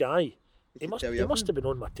 But this guy, he must have been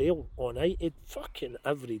on my tail all night. He'd fucking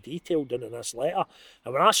every detail done in this letter.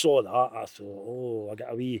 And when I saw that, I thought,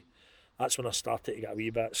 that's when I started to get a wee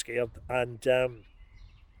bit scared. And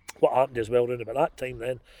what happened as well around about that time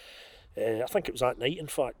then, I think it was that night, in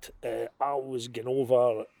fact, I was going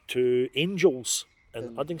over to Angels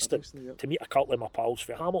in Uddingston to meet a couple of my pals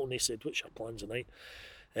for Hamilton. They said, what's your plans tonight?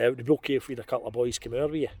 Would it be okay if we had a couple of boys come over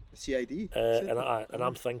with you? CID? And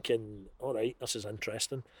I'm thinking, all right, this is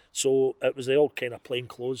interesting. So it was the old kind of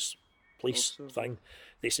plainclothes police thing.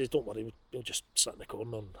 They said, don't worry, we'll just sit in the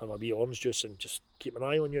corner and have a wee orange juice and just keep an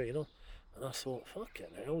eye on you, And I thought, fucking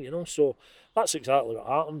hell, So that's exactly what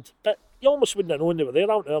happened. But you almost wouldn't have known they were there.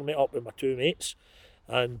 I went there, met up with my 2 mates.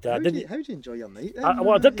 And how did you enjoy your night then?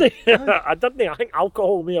 I didn't. I didn't. I think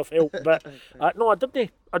alcohol may have helped. But no, I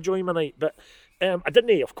didn't enjoy my night. But I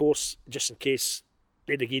didn't, of course, just in case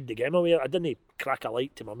they'd agreed the game away, I didn't crack a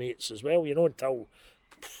light to my mates as well, until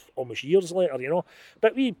almost years later,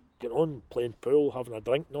 But we got on playing pool, having a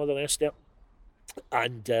drink and all the rest of it.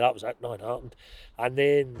 And that was it, nothing happened. And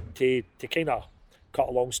then to kind of cut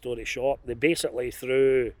a long story short, they basically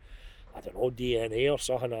threw, I don't know, DNA or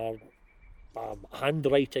something, or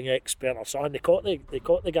handwriting expert or something, they caught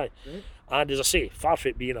the guy. Right. And as I say, far from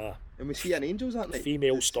it being and was he an Angels that night?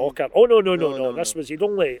 Female stalker. Oh no. This was, he'd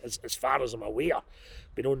only, as far as I'm aware,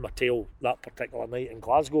 been on my tail that particular night in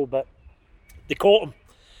Glasgow, but they caught him.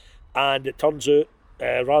 And it turns out,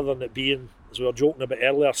 rather than it being, as we were joking about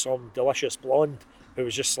earlier, some delicious blonde who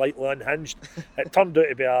was just slightly unhinged, it turned out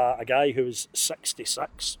to be a guy who was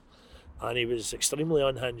 66, and he was extremely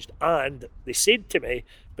unhinged. And they said to me,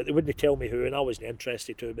 but they wouldn't tell me who, and I wasn't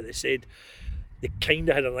interested to, but they said they kind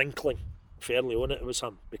of had an inkling fairly on it was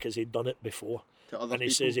him, because he'd done it before. And he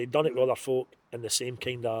says he'd done it with other folk in the same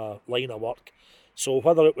kind of line of work. So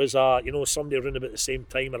whether it was somebody around about the same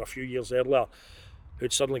time or a few years earlier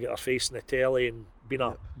who'd suddenly get their face in the telly and been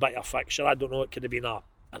a bit of a fixture, I don't know, it could have been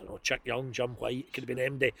Chick Young, Jim White, it could have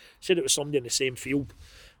been MD. Said it was somebody in the same field.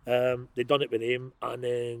 They'd done it with him, and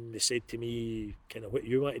then they said to me, kind of, what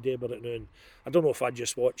you want to do about it now? And I don't know if I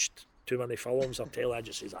just watched too many films or telly. I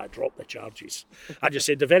just said, I dropped the charges. I just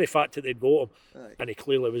said the very fact that they'd got him, and he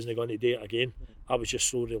clearly wasn't going to do it again. I was just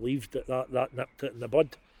so relieved that nipped it in the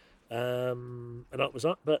bud. And that was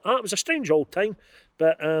that. But it was a strange old time.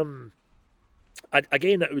 But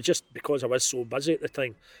again, it was just because I was so busy at the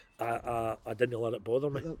time. I didn't let it bother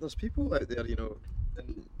me. There's people out there, and you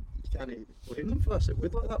can't blame them for this. It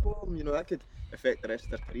would let that bother them. That could affect the rest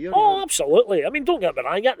of their career. Oh, absolutely. I mean, don't get me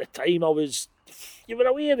wrong. At the time, you were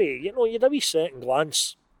aware of, you had a wee second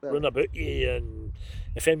glance round about you, and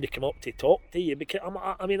if anybody come up to talk to you, because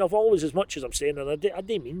I've always, as much as I'm saying, and I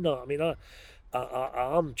do mean that. I mean, I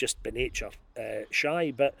am just by nature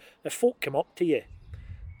shy, but if folk come up to you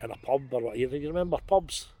in a pub or whatever, you remember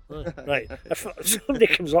pubs? Right. If somebody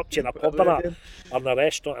comes up to you in a pub or in a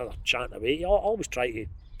restaurant and they're chatting away, you always try to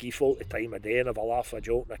give folk the time of day and have a laugh, a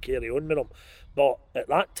joke, and a carry on with them. But at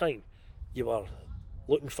that time, you were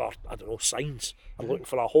looking for, I don't know, signs, or looking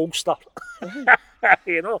for a holster. And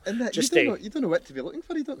just you don't know what to be looking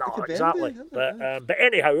for. You don't. No, exactly. But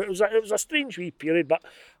anyhow, it was a strange wee period. But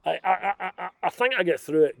I think I get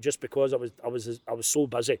through it just because I was so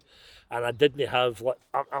busy, and I didn't have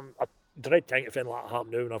I dread thinking if anything like that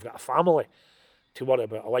happened now, and I've got a family to worry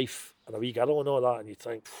about, a wife and a wee girl and all that, and you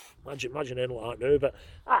think, imagine anything like that now. But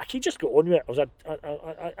I can just go on with it. I was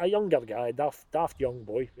a younger guy, daft young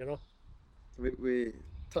boy, We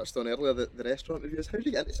touched on earlier the restaurant reviews. How did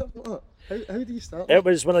you get into something like that? How do you start? It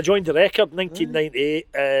was when I joined the Record, 1998.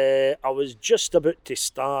 I was just about to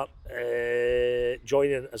start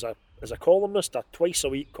joining as a columnist, a twice a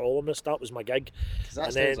week columnist. That was my gig.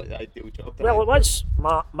 That sounds like the ideal job. Well, it was.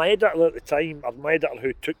 My editor at the time, or my editor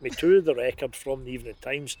who took me to the Record from the Evening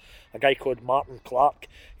Times, a guy called Martin Clark,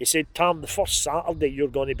 he said, Tam, the first Saturday you're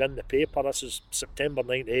going to be in the paper, this is September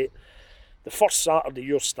 98, the first Saturday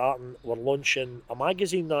you're starting, we're launching a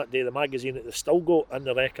magazine that day, the magazine that they still go in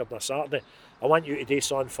the Record on a Saturday. I want you to do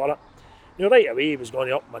something for it. Right away, he was going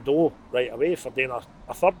to up my dough right away for doing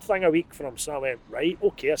a third thing a week for him. So I went, right,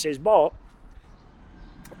 okay. I says, but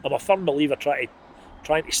I'm a firm believer trying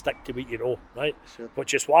to stick to what you know, right? Sure.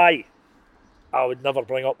 Which is why I would never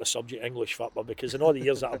bring up the subject English football, because in all the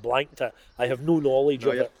years that I blanked it, I have no knowledge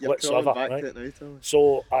of it whatsoever. Right?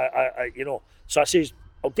 So so I says,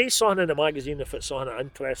 I'll do something in the magazine if it's something that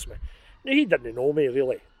interests me. Now, he didn't know me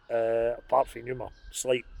really, apart from my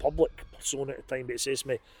slight public persona at the time, but he says to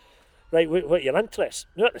me, right, what your interest?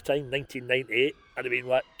 Now at the time, 1998, I'd have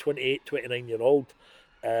been 28, 29-year-old,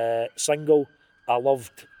 single. I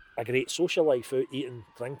loved a great social life, out eating,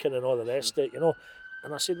 drinking and all the rest of it,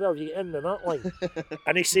 And I said, well, you get in that line.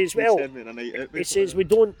 And he says, we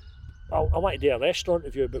don't, I want to do a restaurant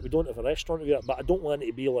review, but we don't have a restaurant review. But I don't want it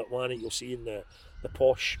to be like one that you'll see in the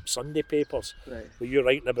posh Sunday papers, right, where you're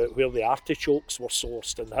writing about where the artichokes were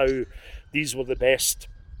sourced and how these were the best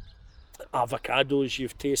avocados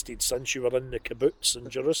you've tasted since you were in the kibbutz in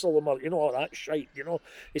Jerusalem, or all that shite.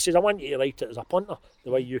 He says, I want you to write it as a punter,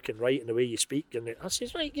 the way you can write and the way you speak. And I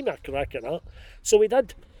says, right, give me a crack at that. So we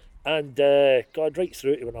did, and got right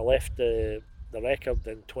through to when I left the Record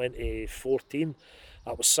in 2014.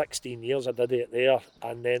 That was 16 years I did it there.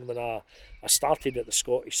 And then when I started at the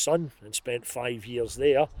Scottish Sun and spent 5 years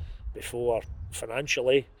there before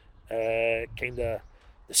financially kind of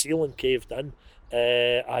the ceiling caved in,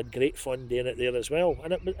 I had great fun doing it there as well,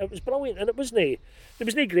 and it was brilliant. And there was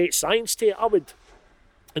no great science to it. I would,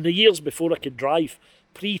 in the years before I could drive,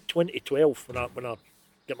 pre-2012, when I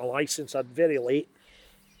got my licence, I'd very late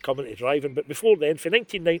coming to driving. But before then, from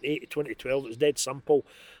 1998 to 2012, it was dead simple.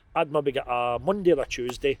 I'd maybe get a Monday or a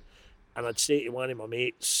Tuesday, and I'd say to one of my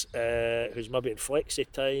mates who's maybe in flexi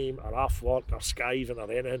time or off work or skiving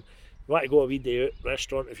or anything, you want to go a wee day out,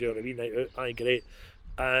 restaurant if you're a wee night out, aye, great.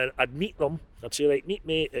 And I'd meet them. I'd say, right, meet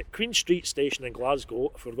me at Queen Street Station in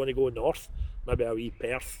Glasgow if we're going to go north, maybe a wee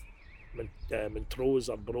Perth, Montrose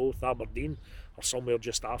or Broth, Aberdeen, or somewhere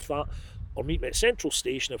just off that. Or meet me at Central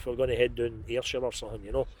Station if we're going to head down Ayrshire or something,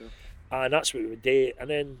 Sure. And that's what we would do. And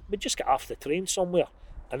then we'd just get off the train somewhere.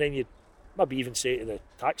 And then you'd maybe even say to the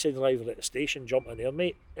taxi driver at the station, jump in there,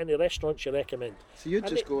 mate, any restaurants you recommend? So you'd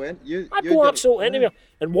just go in? I'd go absolutely anywhere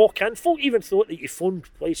and walk in. Folk even thought that you phoned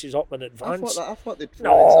places up in advance. I thought they'd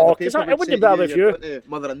no, because it wouldn't be a review.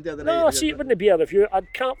 Mother India the no, see, it wouldn't be a review.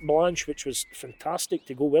 I'd carte blanche, which was fantastic,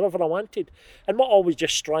 to go wherever I wanted. And what I always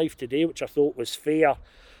just strived to do, which I thought was fair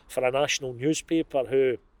for a national newspaper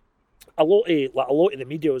who... A lot of the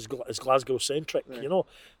media is Glasgow centric, right.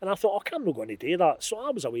 And I thought, I'm not going to do that. So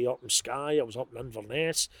I was away up in Skye, I was up in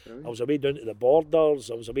Inverness, right. I was away down to the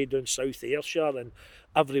Borders, I was away down South Ayrshire and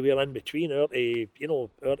everywhere in between, out to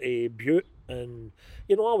Butte, and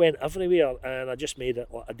I went everywhere, and I just made it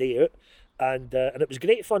like a day out, and it was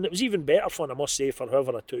great fun. It was even better fun, I must say, for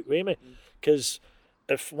whoever I took with me, because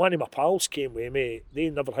if one of my pals came with me, they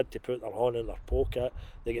never had to put their hand in their pocket.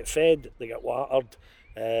 They get fed, they get watered.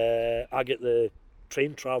 I get the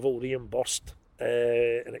train travel reimbursed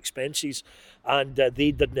and expenses, and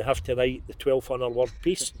they didn't have to write the 1,200 word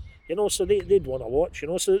piece. So they'd want to watch,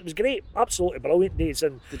 so it was great, absolutely brilliant days.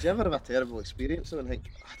 And did you ever have a terrible experience and think,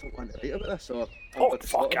 I don't want to write about this, or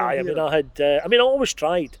fuck aye, I always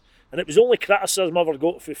tried, and it was only criticism I ever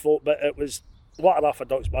got for folk, but it was water off a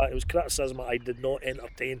duck's back. It was criticism that I did not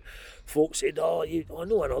entertain. Folks said, know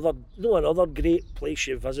another great place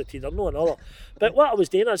you visited, or know another. But what I was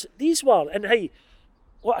doing is, these were, and hey,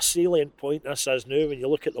 what a salient point this is now when you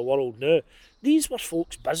look at the world now. These were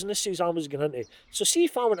folks' businesses I was going into. So see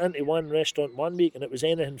if I went into one restaurant one week and it was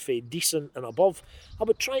anything for decent and above, I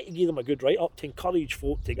would try to give them a good write-up to encourage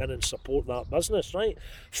folk to go in and support that business, right?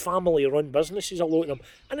 Family-run businesses, a lot of them.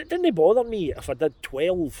 And it didn't bother me if I did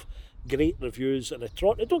 12 great reviews in a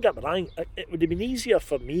trot. Now, don't get me wrong, it would have been easier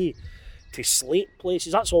for me to slate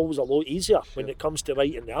places. That's always a lot easier when it comes to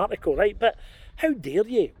writing the article, right? But how dare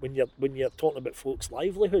you when you're talking about folks'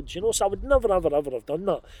 livelihoods, So I would never ever have done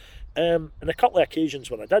that. And a couple of occasions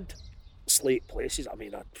when I did slate places,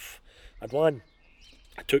 I'd one.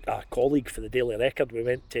 I took a colleague for the Daily Record. We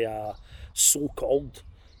went to a so-called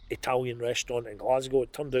Italian restaurant in Glasgow.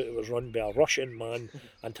 It turned out it was run by a Russian man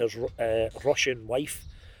and his Russian wife,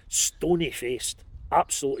 stony-faced.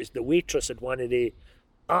 Absolutely, the waitress had one of the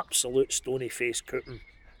absolute stony-faced cooking,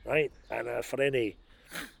 right? And for any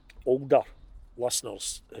older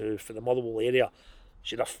listeners who for the Motherwell area,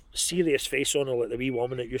 she had a serious face on her like the wee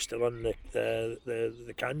woman that used to run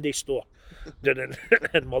the candy store down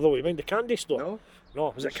in Motherwell. You mind the candy store?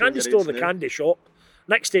 No, was it candy store or the candy shop?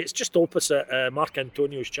 Next day, it's just opposite Mark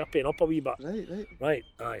Antonio's Chippy and up a wee bit. Right,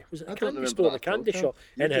 aye. Was it the candy store or the candy shop?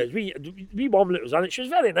 Anyhow, wee woman that was in it, she was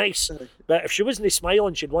very nice. But if she wasn't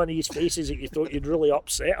smiling, she'd one of these faces that you thought you'd really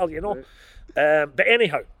upset her, But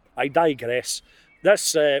anyhow, I digress. We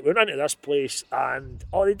went into this place and,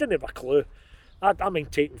 they didn't have a clue. I mean,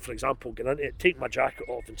 for example, going into it, taking my jacket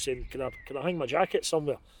off and saying, can I hang my jacket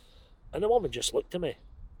somewhere? And the woman just looked at me,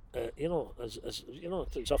 as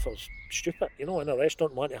if I was stupid, in a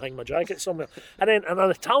restaurant, wanting to hang my jacket somewhere. And then in an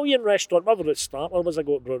Italian restaurant, whether it's starter was I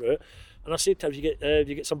got brought out, and I said to her,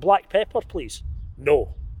 you get some black pepper, please?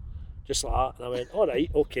 No. Just like that. And I went, all right,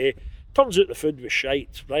 okay. Turns out the food was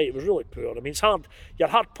shite, right? It was really poor. I mean, you're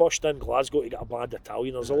hard pushed in Glasgow to get a bad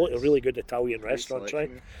Italian. There's a lot of really good Italian restaurants,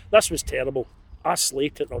 right? This was terrible. I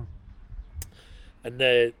slated them in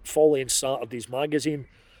the following Saturday's magazine.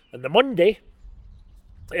 And the Monday,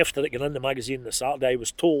 after it got in the magazine the Saturday, I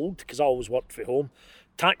was told, because I always worked from home,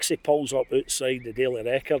 taxi pulls up outside the Daily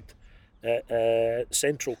Record at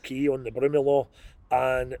Central Quay on the Broomielaw,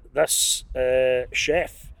 and this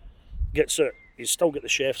chef gets out. He's still got the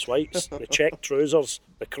chef's whites, the check trousers,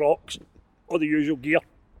 the Crocs, all the usual gear.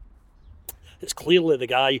 It's clearly the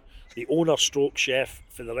guy, the owner stroke chef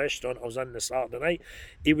for the restaurant I was in the Saturday night.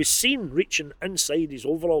 He was seen reaching inside his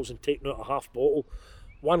overalls and taking out a half bottle.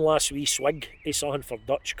 One last wee swig, he's something for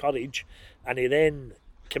Dutch courage, and he then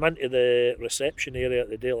came into the reception area at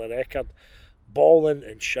the Daily Record, bawling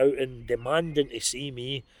and shouting, demanding to see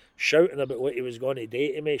me, shouting about what he was going to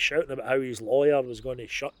do to me, shouting about how his lawyer was going to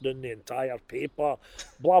shut down the entire paper,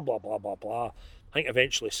 blah, blah, blah, blah, blah. I think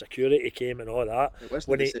eventually security came and all that. It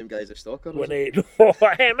wasn't the same guy as the stalker, it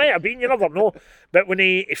might have been, you never know. But when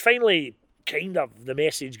he finally kind of, the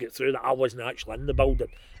message got through that I wasn't actually in the building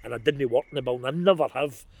and I didn't work in the building. I never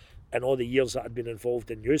have in all the years that I'd been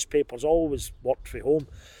involved in newspapers. I always worked from home.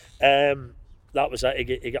 That was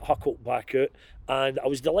it. He got huckled back out, and I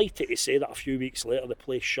was delighted to say that a few weeks later the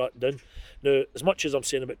place shut down. Now, as much as I'm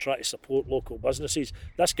saying about trying to support local businesses,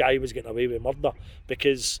 this guy was getting away with murder,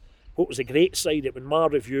 because what was the great side, it when my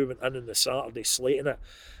review went in on the Saturday slating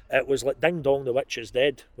it was like Ding Dong the Witch is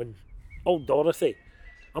Dead, when old Dorothy,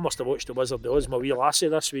 I must have watched The Wizard of Oz, my wee lassie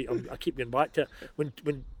this week, I keep going back to it,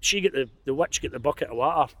 when she get the witch get the bucket of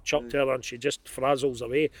water chucked to her and she just frazzles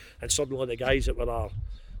away, and suddenly the guys that were our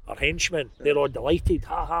henchmen, they're all delighted,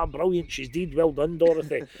 ha ha, brilliant, she's dead, well done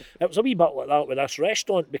Dorothy. It was a wee bit like that with this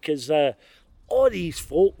restaurant, because all these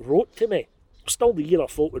folk wrote to me. Still the year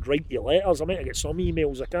folk would write you letters. I might have got some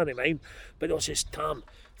emails, I can't mind, but it was just, Tam,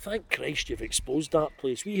 thank Christ you've exposed that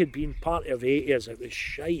place. We had been part of 8 years, it was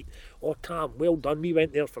shite. Oh Tam, well done, we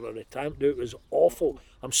went there for an attempt, it was awful.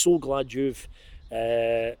 I'm so glad you've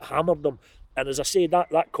hammered them. And as I say,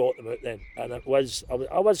 that caught them out then, and I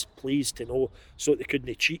was pleased to know, so they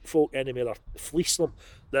couldn't cheat folk anymore or fleece them,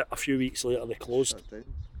 that a few weeks later they closed.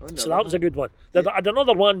 So that was a good one. I had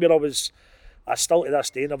another one where I still to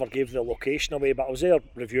this day never gave the location away, but I was there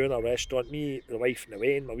reviewing a restaurant, me, the wife and the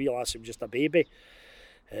Wayne, my wee lassie was just a baby.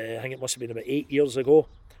 I think it must have been about 8 years ago,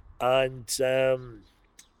 and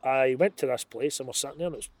I went to this place and we're sitting there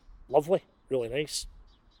and it was lovely, really nice.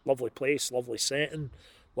 Lovely place, lovely setting,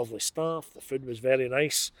 lovely staff. The food was very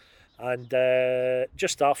nice. And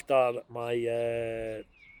just after my, I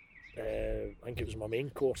think it was my main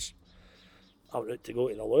course, I went out to go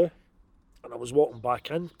to the loo. And I was walking back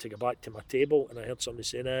in to go back to my table and I heard somebody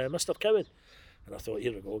saying, Mr. Cowan. And I thought,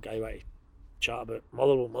 here we go, guy, right, chat about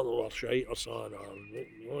Motherwell shite or something,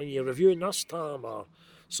 or you're reviewing this, Tam, or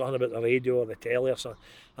something about the radio or the telly or something.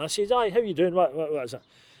 And I said, aye, how you doing? What is it?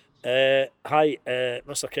 Hi,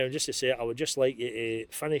 Mr. Cowan, just to say, I would just like you to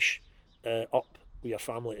finish up with your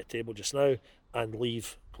family at the table just now and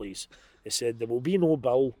leave, please. He said, there will be no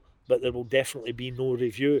bill, but there will definitely be no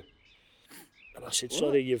review. And I said,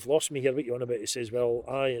 sorry, you've lost me here, what you on about? He says, well,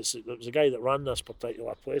 it was a guy that ran this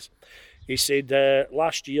particular place. He said,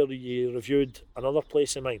 last year you reviewed another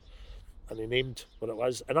place of mine. And he named what it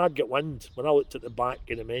was. And I'd get wind, when I looked at the back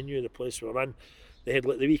of the menu of the place we were in, they had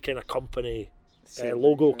like the wee kind of company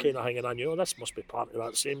logo kind of hanging on. You know, this must be part of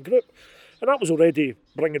that same group. And that was already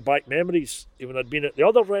bringing back memories, even I'd been at the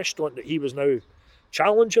other restaurant that he was now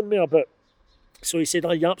challenging me about. So he said,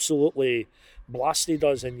 you absolutely blasted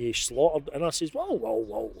us and you slaughtered. And I says,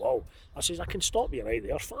 whoa. I says, I can stop you right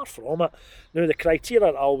there, far from it. Now, the criteria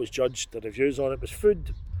I always judged the reviews on it was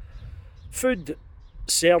food,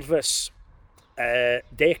 service,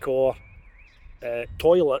 decor,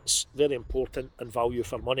 toilets, very important, and value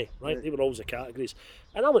for money, right? Yeah. They were always the categories.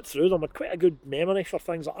 And I went through them, I had quite a good memory for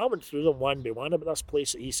things. I went through them one by one about this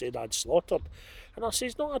place that he said I'd slaughtered. And I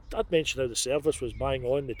says, no, I'd mentioned how the service was bang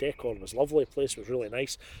on, the decor was lovely, the place was really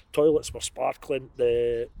nice, toilets were sparkling,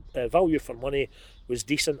 the value for money was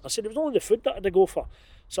decent. I said, it was only the food that I had to go for.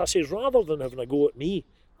 So I says, rather than having a go at me,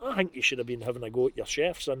 I think you should have been having a go at your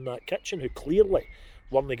chefs in that kitchen who clearly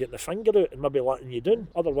weren't getting the finger out and maybe letting you down.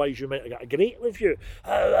 Otherwise, you might have got a great review.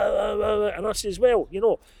 And I says, well, you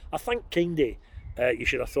know, I think kind of you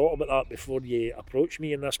should have thought about that before you approach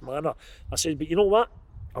me in this manner. I says, but you know what?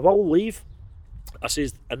 I will leave. I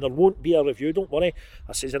says, and there won't be a review, don't worry.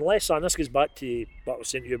 I says, unless, and this goes back to what I was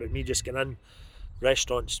saying to you about me just getting in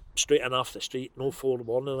restaurants straight in off the street, no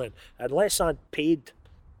forewarning then. Unless I'd paid,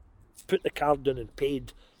 put the card down and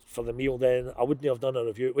paid for the meal, then I wouldn't have done a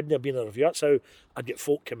review. It wouldn't have been a review. That's how I'd get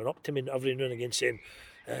folk coming up to me every now and again saying,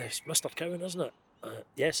 it's Mr. Cowan, isn't it?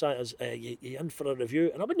 Yes, that is. You in for a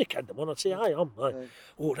review? And I wouldn't kid them on. I'd say, I am.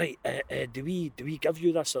 Oh, right. Do we give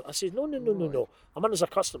you this? I said, no. I'm in as a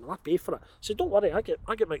customer. I pay for it. I said, don't worry. I get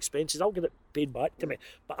my expenses. I'll get it paid back to me.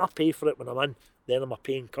 But I pay for it when I'm in. Then I'm a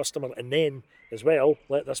paying customer. And then, as well,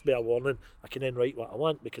 let this be a warning, I can then write what I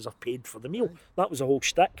want because I've paid for the meal. That was the whole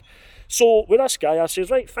shtick. So with this guy, I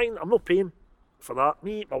says, right, fine. I'm not paying for that.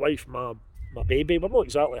 Me, my wife, my baby, we're not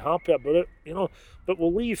exactly happy about it, you know. But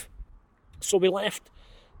we'll leave. So we left,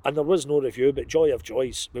 and there was no review, but joy of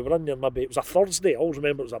joys. We were in there maybe, it was a Thursday, I always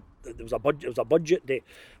remember it was a budget day.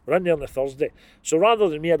 We're in there on a Thursday. So rather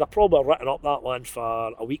than me, I'd have probably written up that one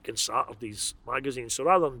for a week in Saturday's magazine. So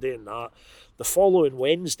rather than doing that, the following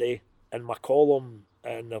Wednesday, in my column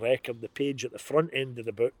in the record, the page at the front end of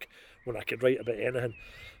the book, when I could write about anything,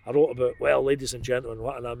 I wrote about, well, ladies and gentlemen,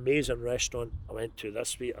 what an amazing restaurant I went to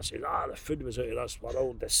this week. I said, the food was out of this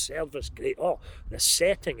world, the service great, the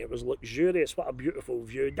setting, it was luxurious, what a beautiful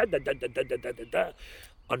view,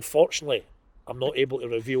 Unfortunately, I'm not able to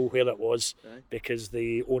reveal where it was because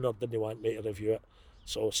the owner didn't want me to review it.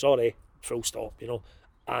 So, sorry, full stop, you know.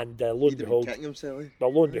 And lo and behold,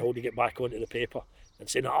 you get back onto the paper and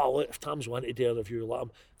saying, look, if Tam's wanted to do a review, let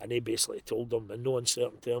him. And they basically told them in no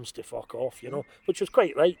uncertain terms to fuck off, you know, which was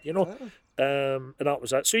quite right, you know. And that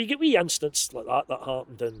was it. So you get wee instances like that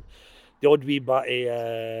happened, and the odd wee bit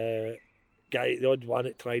of guy, the odd one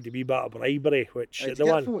that tried a wee bit of bribery, which the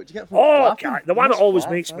one that always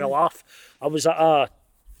makes me laugh. I was at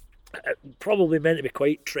probably meant to be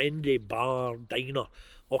quite trendy bar, diner,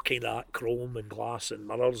 all kind of that chrome and glass and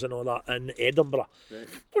mirrors and all that in Edinburgh. Right.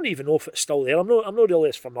 Don't even know if it's still there. I'm not really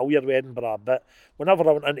as familiar with Edinburgh, but whenever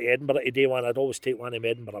I went into Edinburgh to do one, I'd always take one of my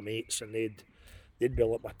Edinburgh mates and they'd be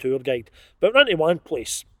like my tour guide. But we went into one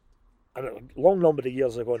place, and a long number of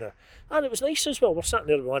years ago now, and it was nice as well. We're sitting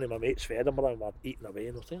there with one of my mates from Edinburgh and we're eating away,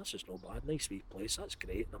 and I think that's just not bad, nice wee place, that's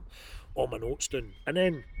great. And I'm all my notes down, and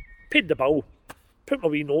then paid the bill, put my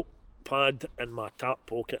wee notepad in my top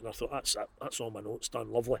pocket, and I thought, that's it, that's all my notes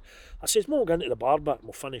done, lovely. I says, we'll go into the bar bit and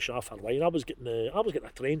we'll finish off our wine. I was getting a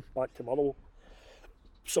train back to Motherwell,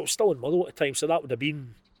 so I was still in Motherwell at the time, so that would have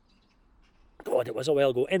been, God, it was a while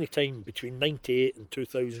ago, any time between 98 and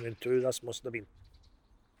 2002, this must have been.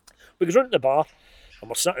 We go round to the bar and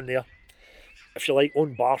we're sitting there, if you like,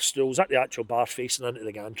 on bar stools at the actual bar facing into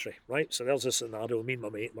the gantry, right? So there's a scenario, me and my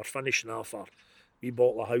mate, we're finishing off our we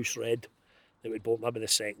bought a house red that we'd bought, maybe the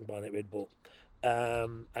second one that we'd bought.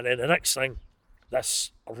 And then the next thing,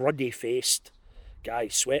 this ruddy-faced guy,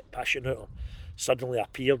 sweat pissing out him, suddenly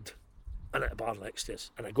appeared in at the bar next to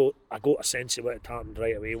us. And I got a sense of what had happened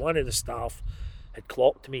right away. One of the staff had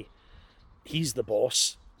clocked me. He's the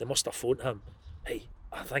boss. They must have phoned him. Hey,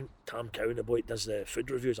 I think Tam Cowan, the boy that does the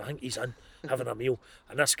food reviews, I think he's in having a meal.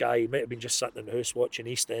 And this guy, he might have been just sitting in the house watching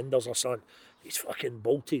EastEnders or something. He's fucking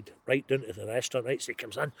bolted right down to the restaurant, right? So he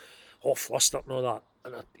comes in, all flustered and all that.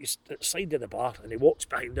 And he's at the side of the bar and he walks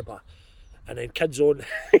behind the bar. And then kids on,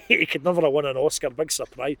 he could never have won an Oscar, big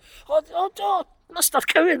surprise. Oh, Mr.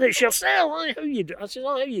 Cowan, it's yourself. How you doing? I said,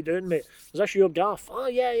 how you doing, mate? Is this your gaff? Oh,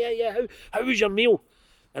 yeah. How was your meal?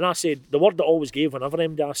 And I said, the word I always gave whenever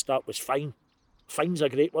MD asked that was fine. Fine's a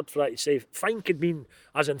great word for that to say. Fine could mean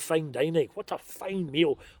as in fine dining. What a fine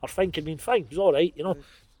meal. Or fine could mean fine. It was all right,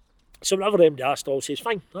 So whenever MD asked, I always says,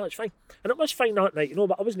 fine. No, it's fine. And it was fine that night,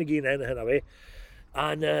 but I wasn't giving anything away.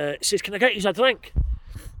 And he says, can I get you a drink?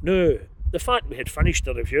 No. The fact we had finished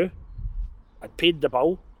the review, I'd paid the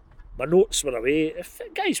bill, my notes were away. If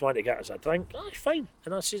guys want to get us a drink, it's fine.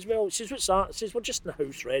 And I says, well, he says, what's that? I says, we're just in the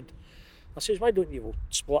house red. I says, why don't you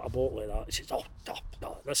split a bottle like that? He says,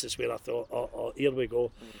 no. This is where I thought, here we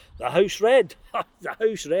go. The house red. The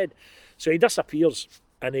house red. So he disappears,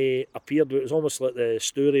 and he appeared, it was almost like the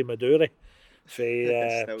Story Maduri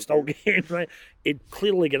for Still Game, right? He'd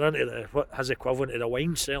clearly got into what his equivalent to the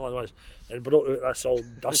wine cellar was, and brought out this all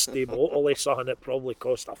dusty bottle of something that probably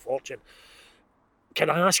cost a fortune. Can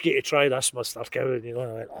I ask you to try this, Mr. Cowan?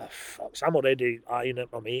 I went, oh, fuck. So I'm already eyeing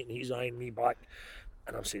at my mate, and he's eyeing me back.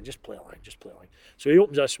 And I'm saying, just play a line. So he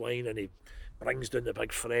opens this wine and he brings down the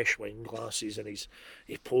big fresh wine glasses and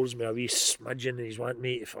he pours me a wee smidgen and he's wanting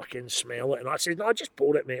me to fucking smell it. And I said, no, just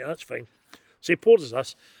pour it, mate, that's fine. So he pours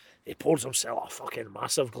this. He pours himself a fucking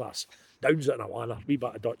massive glass, downs it in a wanner, a wee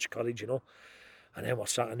bit of Dutch courage, And then we're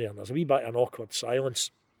sitting there and there's a wee bit of an awkward silence.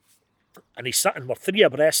 And he's sitting, we're three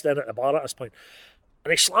abreast in at the bar at this point.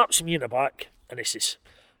 And he slaps me in the back and he says,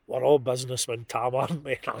 we're all businessmen, Tam, aren't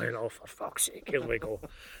we? And I went, oh, for fuck's sake, here we go.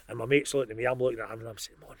 And my mate's looking at me, I'm looking at him, and I'm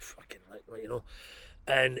saying, man, fucking like,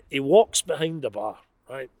 And he walks behind the bar,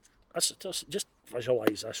 right? Just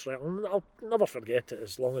visualise this, right? I'll never forget it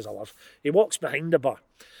as long as I live. He walks behind the bar.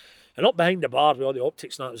 And up behind the bar with all the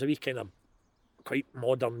optics and that, was a wee kind of quite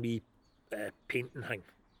modern wee painting thing.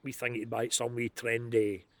 Wee thing you'd buy at some wee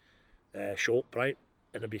trendy shop, right?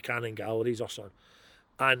 In the Buchanan Galleries or something.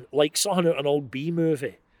 And like something out of an old B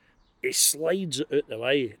movie, he slides it out the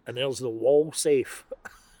way, and there's the wall safe,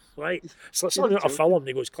 right? So it's something out of a film, and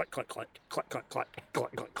he goes click, click, click, click, click, click,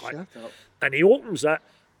 click, click, click. And he opens it,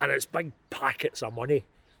 and it's big packets of money,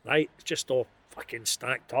 right? It's just all fucking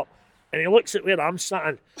stacked up. And he looks at where I'm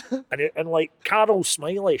sitting, and like Carol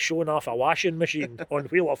Smiley showing off a washing machine on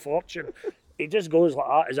Wheel of Fortune, he just goes like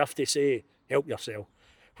that as if to say, help yourself.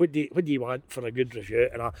 What do you want for a good review?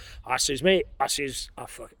 And I says, mate,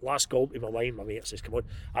 last gulp of my wine, my mate says, come on.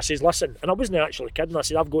 I says, listen, and I wasn't actually kidding. I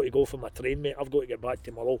said, I've got to go for my train, mate. I've got to get back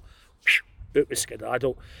tomorrow. Out with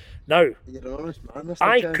skedaddle. Now, you're an honest man, Mr.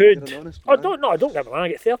 I Ken. could. You're an honest Oh, man. no, I don't get me wrong. I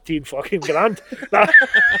get 13 fucking grand.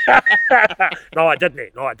 No, I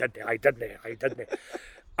didn't. I didn't.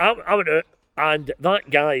 I went out, and that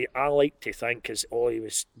guy, I like to think, he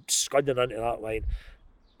was scudding into that line.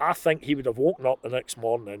 I think he would have woken up the next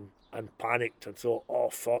morning and panicked and thought, oh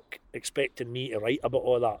fuck, expecting me to write about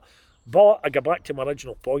all that. But I go back to my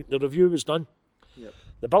original point, the review was done. Yep.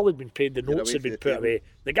 The bill had been paid, the notes had been put away.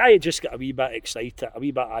 The guy had just got a wee bit excited, a wee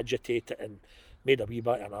bit agitated and made a wee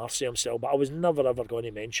bit of an arse of himself. But I was never ever going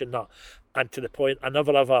to mention that. And to the point, I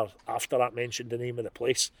never ever, after that, mentioned the name of the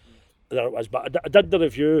place that it was. But I did the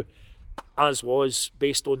review as was,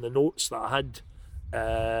 based on the notes that I had.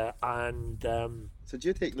 So do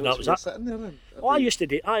you take notes when you're sitting there then? I used to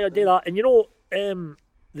do. I do that, and you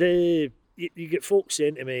get folks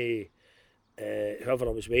saying to me, whoever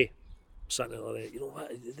I was with, sitting there,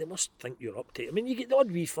 they must think you're up to it. I mean, you get the odd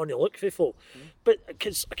wee funny look for folk, but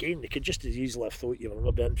because again, they could just as easily have thought you were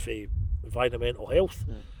maybe in for environmental health,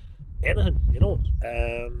 anything,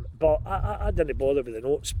 But I didn't bother with the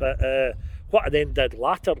notes. But what I then did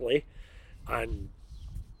latterly, and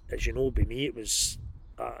as you know, by me, it was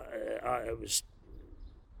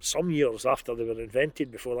some years after they were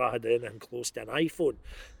invented before I had anything close to an iPhone.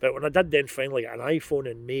 But when I did then finally get an iPhone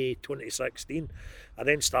in May 2016, I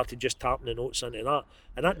then started just tapping the notes into that.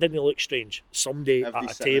 And that didn't look strange. Somebody at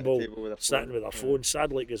a table sitting with a phone.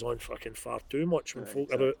 Sadly, it goes on fucking far too much when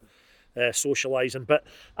folk are out socialising. But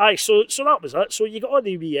so that was it. So you got all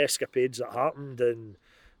the wee escapades that happened, and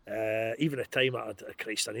even the time I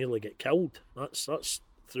nearly get killed. That's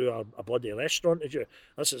through a bloody restaurant, did you?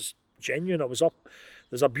 This is genuine. I was up.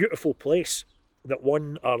 There's a beautiful place that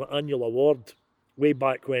won our annual award way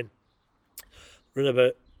back when, around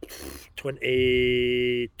about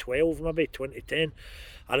 2012, maybe 2010,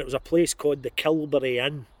 and it was a place called the Kilberry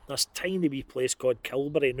Inn. This tiny wee place called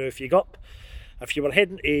Kilberry. Now, if you were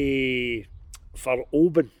heading for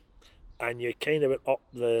Oban, and you kind of went up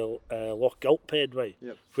the Loch Gilphead way,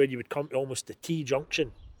 Yep. where you would come to almost the T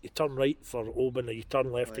junction, you turn right for Oban, or you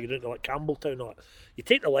turn left to get into like Campbelltown. Or you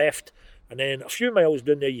take the left, and then a few miles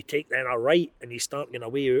down there, you take then a right, and you start getting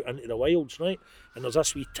away out into the wilds, right? And there's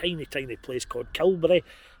this wee tiny place called Kilberry.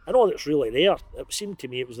 And all that's really there, it seemed to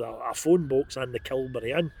me it was a phone box and the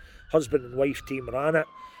Kilberry Inn. Husband and wife team ran it.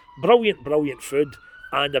 Brilliant food,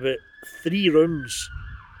 and about 3 rooms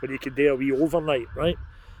where you could do a wee overnight, right?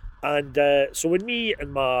 And so when me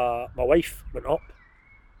and my wife went up,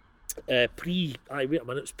 it's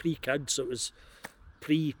pre-kids, so it was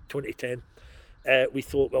pre-2010, we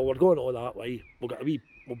thought, well, we're going all that way, we'll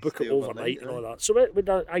book Stay it overnight and all that. So we had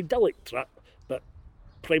an idyllic trip, but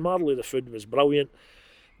primarily the food was brilliant.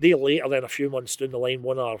 Day later, then a few months down the line,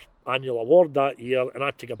 won our annual award that year, and I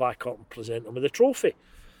had to go back up and present them with the trophy.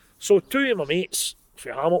 So 2 of my mates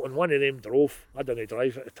from Hamilton, one of them drove. I didn't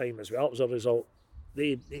drive at the time as well. As a result,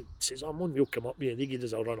 they says, "I'm on, we'll come up here." They gave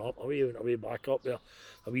us a run up, away back up there,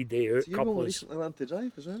 a wee day out. So you've only recently learned to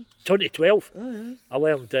drive as well? 2012. Oh, yeah. I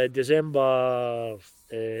learned December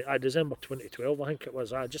 2012, I think it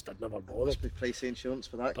was. I just had never bothered. Must be pricey insurance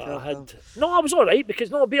for that But car. I was all right, because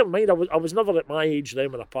bear in mind, I was never at my age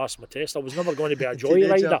then when I passed my test. I was never going to be a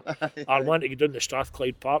joyrider. I wanted to go down to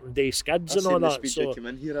Strathclide Park and day skids and all that. So come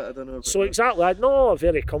in here, I don't know. So exactly, I'd a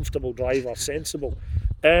very comfortable driver, sensible.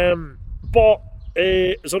 But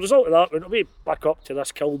as a result of that, we went away back up to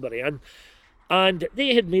this Kilberry Inn, and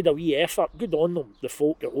they had made a wee effort. Good on them, the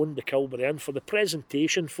folk that owned the Kilberry Inn, for the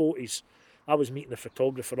presentation photos. I was meeting the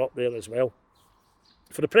photographer up there as well.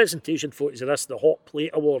 For the presentation photos of this, the Hot Plate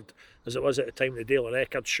Award, as it was at the time, the Daily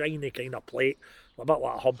Record, shiny kind of plate, a bit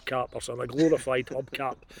like a hubcap or something, a glorified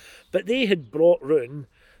hubcap. But they had brought round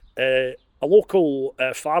a local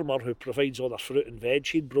farmer who provides all their fruit and veg.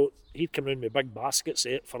 He'd come round with big baskets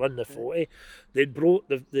for in the photo. They'd brought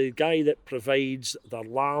the guy that provides their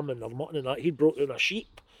lamb and their mutton and that, he'd brought in a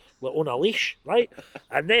sheep on a leash, right?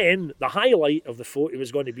 And then the highlight of the photo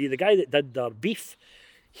was going to be the guy that did their beef.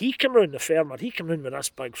 He came round, the farmer, he came round with this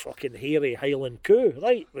big fucking hairy Highland coo,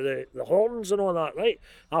 right? With the horns and all that, right?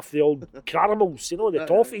 Half the old caramels, the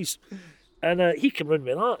toffees. And he came round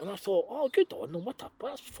with that, and I thought, oh, good on them,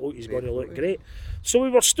 this photo's going to look great. So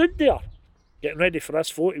we were stood there, getting ready for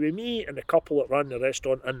this photo, with me and the couple that ran the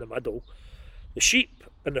restaurant in the middle, the sheep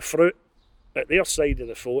and the fruit at their side of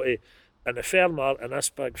the photo, and the farmer and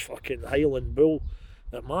this big fucking Highland bull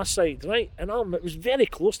at my side, right? And it was very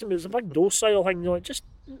close to me. It was a big docile thing, it just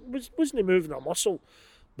wasn't moving a muscle.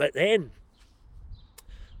 But then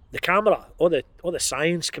the camera, all the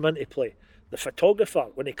science came into play. The photographer,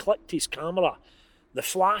 when he clicked his camera, the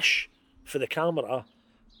flash for the camera,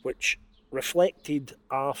 which reflected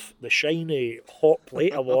off the shiny Hot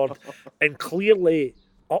Plate Award and clearly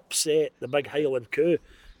upset the big Highland coo.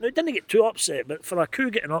 Now, it didn't get too upset, but for a coo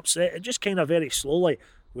getting upset, it just kind of very slowly,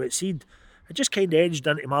 it just kind of edged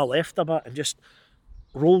into my left a bit and just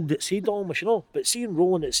rolled its head almost, But seeing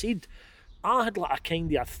rolling its head, I had like a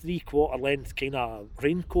kind of 3/4 length kind of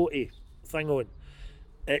raincoaty thing on.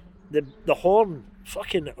 The horn,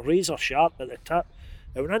 fucking razor sharp at the tip,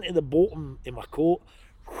 it went into the bottom of my coat,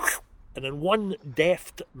 and in one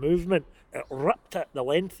deft movement, it ripped it the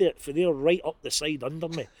length of it for there right up the side under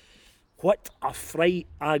me. What a fright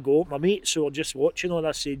I got. My mates who were just watching all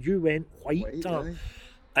this said, "You went white, Tam."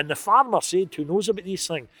 And the farmer said, who knows about these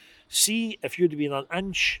things, see if you'd have been an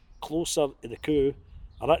inch closer to the coo,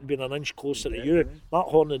 or that had been an inch closer to you, that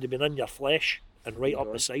horn would have been in your flesh and right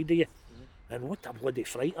up the side of you. And what a bloody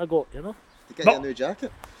fright I got, To get you a new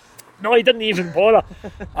jacket? No, he didn't even bother.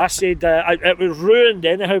 I said it was ruined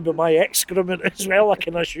anyhow by my excrement as well, I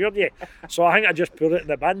can assure you. So I think I just put it in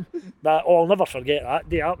the bin. But I'll never forget that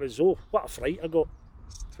day. That was, what a fright I got.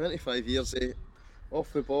 25 years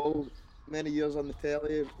off the ball, many years on the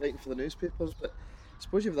telly, writing for the newspapers. But I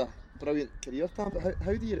suppose you've had a brilliant career, Tam. But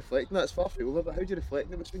how do you reflect on that? It's far from over, but how do you reflect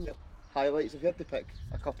on it between your highlights? If you had to pick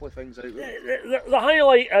a couple of things out there. The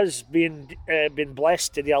highlight has been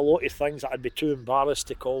blessed to do a lot of things that I'd be too embarrassed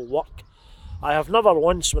to call work. I have never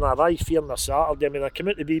once, when I arrived here on a Saturday, I came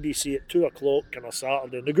out to the BBC at 2 o'clock on a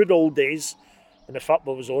Saturday, in the good old days when the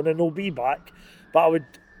football was on, and they'll be back. But I would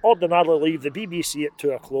ordinarily leave the BBC at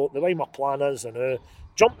 2 o'clock, the way my plan is, and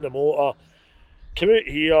jump in the motor, come out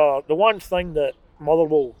here. The one thing that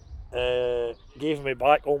Motherwell gave me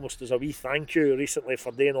back almost as a wee thank you recently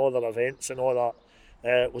for doing all their events and all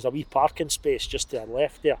that. Was a wee parking space just to our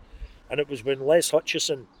left there, and it was when Les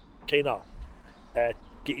Hutchison kind of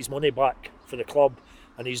get his money back for the club,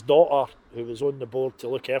 and his daughter, who was on the board to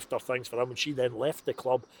look after things for him, and she then left the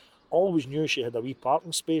club, always knew she had a wee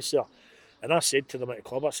parking space there. And I said to them at the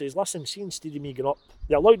club, I says, listen, see, instead of me going up,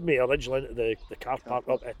 they allowed me originally into the car park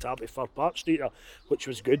up at Fir Park Street, which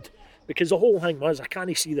was good, because the whole thing was I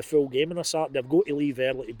can't see the full game on a Saturday. I've got to leave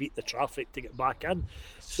early to beat the traffic to get back in.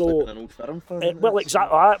 So, like an old firm fan, well,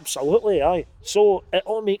 exactly, absolutely, aye. So it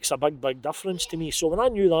all makes a big difference to me. So when I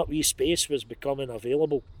knew that wee space was becoming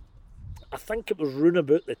available, I think it was round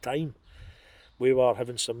about the time we were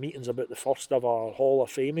having some meetings about the first of our Hall of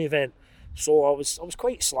Fame event. So I was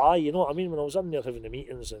quite sly, you know what I mean, when I was in there having the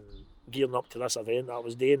meetings and gearing up to this event I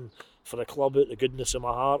was doing for the club out the goodness of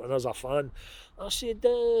my heart and as a fan. I said,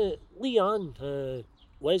 Leanne,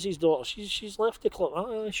 Leslie's daughter, she's left the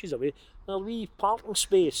club. She's away. A wee parking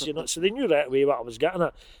space, you know. So they knew right away what I was getting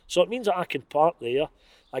at. So it means that I can park there.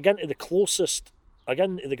 I get into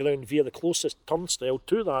the ground via the closest turnstile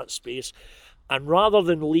to that space, and rather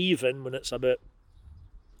than leaving when it's about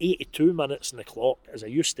 82 minutes in the clock, as I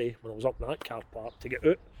used to when I was up in that car park to get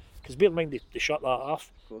out, because bear in mind they shut that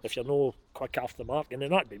off if you're no quick off the mark, and then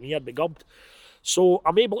that'd be me, I'd be gubbed. So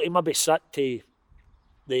I'm able to maybe sit to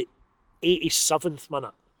the 87th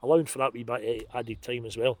minute, allowing for that wee bit of added time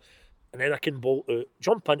as well, and then I can bolt out,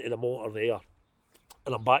 jump into the motor there,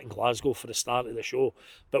 and I'm back in Glasgow for the start of the show.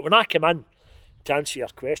 But when I come in, to answer your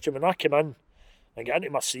question, when I come in and get into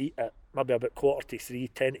my seat at maybe about 2:45,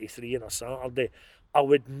 2:50 on a Saturday, I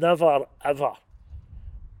would never ever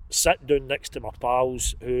sit down next to my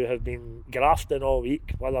pals who have been grafting all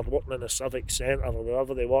week, whether working in the Civic Centre or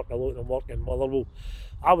wherever they work. I look at them working in Motherwell.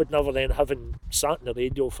 I would never then, having sat in the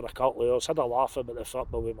radio for a couple of hours, had a laugh about the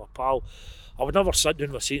football with my pal, I would never sit down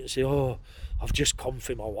in my seat and say, oh, I've just come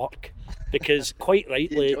for my work. Because quite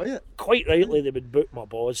rightly they would book my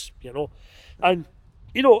boss, you know. And,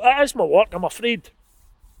 you know, it is my work, I'm afraid.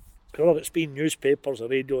 Whether it's been newspapers or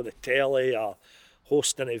radio, the telly, or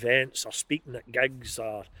hosting events, or speaking at gigs,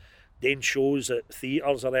 or doing shows at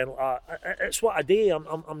theatres or anything like that. It's what I do.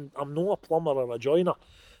 I'm not a plumber or a joiner,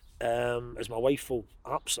 as my wife will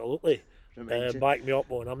absolutely back me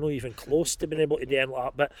up on. I'm not even close to being able to do anything like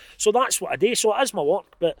that. But so that's what I do. So it is my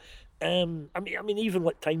work. But I mean, even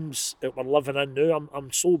with times that we're living in now,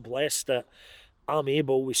 I'm so blessed that I'm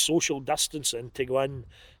able, with social distancing, to go in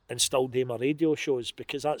and still do my radio shows,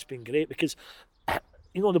 because that's been great. Because,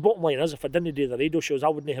 you know, the bottom line is, if I didn't do the radio shows, I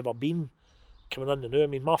wouldn't have ever been coming in the new. I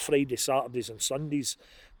mean, my Friday, Saturdays and Sundays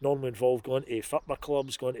normally involve going to football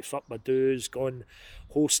clubs, going to football doos, going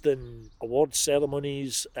hosting award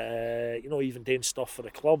ceremonies, you know, even doing stuff for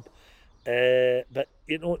the club. But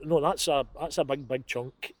you know, no, that's a big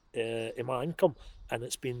chunk in my income, and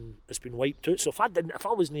it's been wiped out. So if I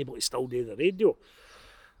wasn't able to still do the radio,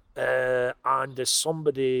 and as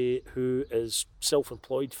somebody who is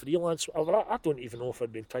self-employed, freelance, whatever, I don't even know if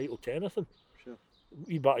I'd be entitled to anything. Sure.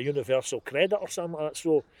 Wee bit of universal credit or something like that.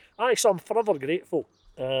 So I'm forever grateful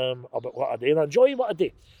about what I do, and I enjoy what I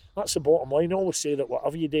do. That's the bottom line. I always say that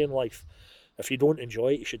whatever you do in life, if you don't enjoy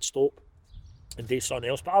it, you should stop and do something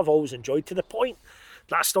else. But I've always enjoyed, to the point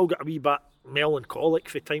that I still get a wee bit melancholic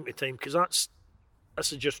from time to time, because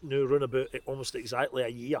this is just now run about almost exactly a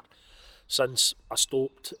year since I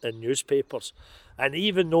stopped in newspapers. And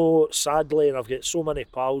even though, sadly, and I've got so many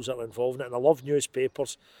pals that are involved in it, and I love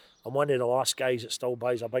newspapers, I'm one of the last guys that still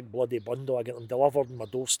buys a big bloody bundle. I get them delivered on my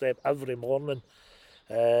doorstep every morning.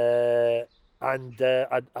 I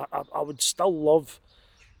would still love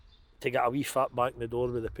to get a wee fat back in the door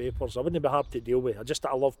with the papers. I wouldn't be hard to deal with.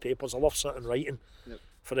 I love papers. I love sitting writing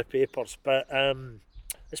for the papers. But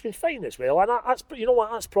it's been fine as well. And that's, you know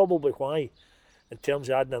what, that's probably why, in terms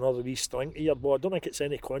of adding another wee string to your bow, I don't think it's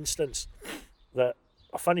any coincidence that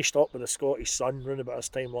I finished up with the Scottish Sun around about this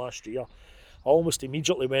time last year. I almost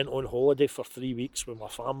immediately went on holiday for 3 weeks with my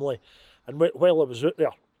family, and while I was out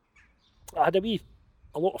there, I had a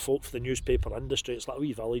lot of folk for the newspaper industry. It's like a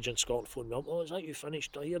wee village in Scotland phoned me up. Oh, is that you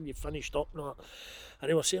finished? I hear you finished up and that. And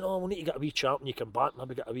they were saying, oh, we need to get a wee chat when you come back,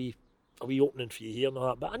 maybe get a wee opening for you here and all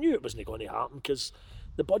that. But I knew it wasn't going to happen, because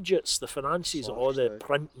the budgets, the finances of all the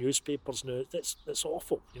print newspapers now, it's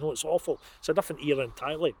awful. You know, it's awful. It's a different era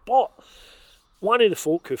entirely. But one of the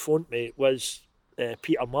folk who phoned me was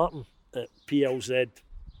Peter Martin at PLZ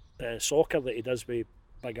Soccer that he does with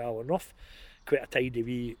Big Alan Ruff. Quite a tidy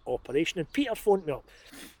wee operation. And Peter phoned me up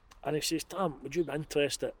and he says, Tam, would you be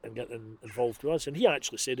interested in getting involved with us? And he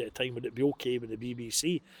actually said at the time, would it be okay with the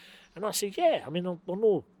BBC? And I said, yeah, I mean, we're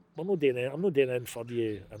no we're not doing it. I'm not doing it for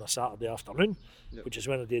you on a Saturday afternoon, Yep. which is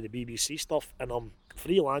when I do the BBC stuff, and I'm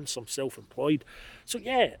freelance, I'm self-employed. So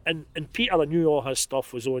yeah, and Peter, I knew all his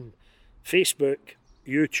stuff was on Facebook,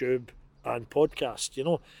 YouTube, and podcast, you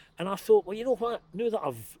know. And I thought, well, you know what? Now that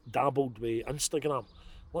I've dabbled with Instagram,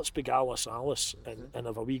 let's be Alice and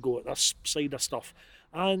have a wee go at this side of stuff.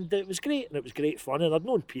 And it was great, and it was great fun. And I'd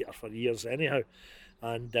known Peter for years anyhow,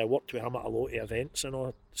 and worked with him at a lot of events and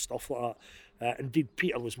all stuff like that. Indeed,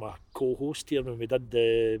 Peter was my co-host here when we did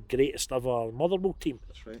the greatest ever Motherwell team.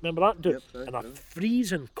 That's right. Remember that, dude? Yep, right, And a right.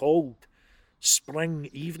 freezing cold spring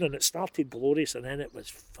evening. It started glorious, and then it was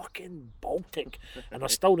fucking Baltic. And I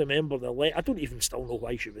still remember I don't even still know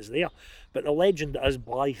why she was there, but the legend that is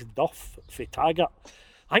Blythe Duff for Taggart.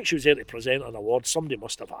 I think she was there to present an award. Somebody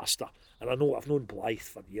must have asked her. And I know I've known Blythe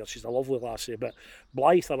for years. She's a lovely lassie. But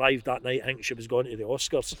Blythe arrived that night. I think she was going to the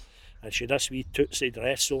Oscars. And she had this wee tootsie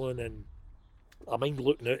dress on. And I mind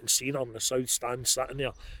looking out and seeing her in the south stand sitting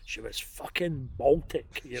there. She was fucking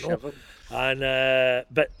Baltic, you know. Shiver. And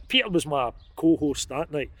but Peter was my co-host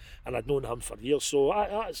that night. And I'd known him for years. So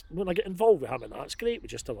when I get involved with him and that's great. We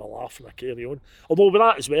just have a laugh and I carry on. Although with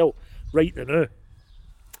that as well, right now,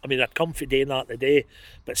 I mean, I'd come for doing that today,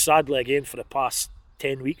 but sadly, again, for the past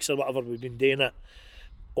 10 weeks or whatever, we've been doing it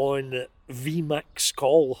on VMix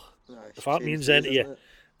call, if that means anything to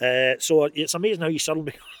you. So it's amazing how you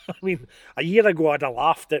suddenly, I mean, a year ago I'd have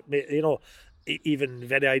laughed at me, you know, even the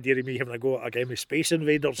very idea of me having a go at a game of Space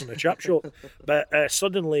Invaders in the chip shop. But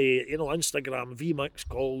suddenly, you know, Instagram, VMix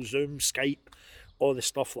call, Zoom, Skype, all the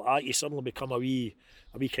stuff like that, you suddenly become a wee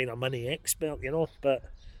kind of mini expert, you know. But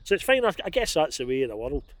so it's fine. I guess that's the way of the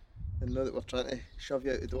world. And now that we're trying to shove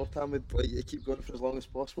you out the door, Tam, we'd like you to keep going for as long as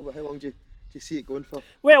possible, but how long do you see it going for?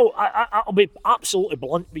 Well, I'll be absolutely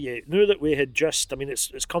blunt with you. Now that we had just, I mean,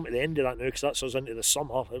 it's come to the end of that now because that's us into the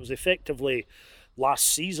summer. It was effectively last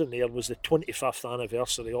season there was the 25th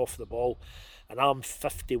anniversary off the ball, and I'm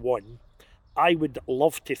 51. I would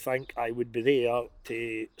love to think I would be there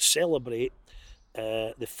to celebrate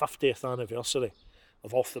the 50th anniversary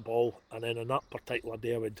of off the ball, and then on that particular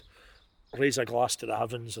day I would raise a glass to the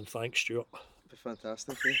heavens and thank Stuart. It'd be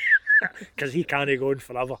fantastic, Because he can't go on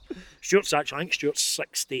forever. I think Stuart's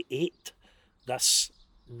 68 this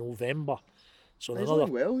November. So He's another.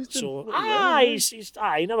 doing well, he's doing So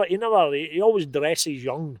really well, he always dresses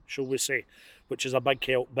young, shall we say, which is a big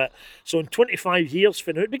help. But so in 25 years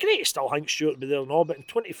from now, it'd be great to still think Stuart be there and all, but in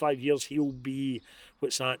 25 years he'll be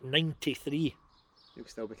 93. You'll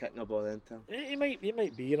still be kicking a ball then, Tam. He might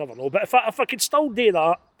be, you never know. But if I could still do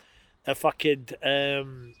that, if I could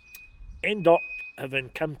end up having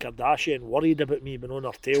Kim Kardashian worried about me being on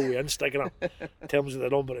her tail with Instagram in terms of the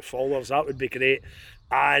number of followers, that would be great.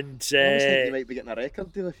 And I always think you might be getting a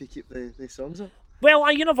record deal if you keep the songs up.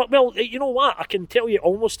 well, you know what? I can tell you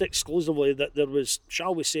almost exclusively that there was,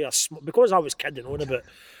 shall we say, because I was kidding on about.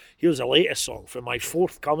 Here's the latest song for my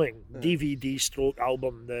forthcoming DVD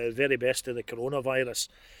album, The Very Best of the Coronavirus.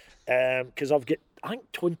 Because I've got, I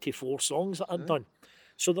think, 24 songs that I've done.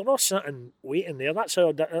 So they're all sitting waiting there. That's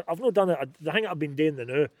how I've not done it. The thing I've been doing the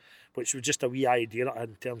now, which was just a wee idea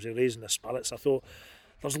in terms of raising the spirits, I thought,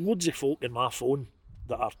 there's loads of folk in my phone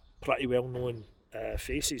that are pretty well-known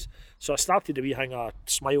faces. So I started a wee thing, a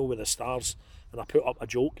Smile with the Stars, and I put up a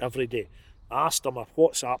joke every day. I asked him, I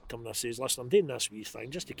WhatsApped him, and I says, listen, I'm doing this wee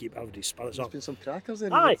thing just to keep everybody's spirits up. There's been some crackers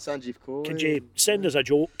in Aye. Sanjeev Kaur. Could you send us a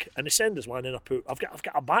joke? And they send us one, and I've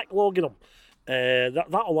got a backlog of them.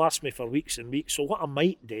 That'll last me for weeks and weeks. So what I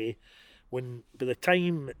might do, by the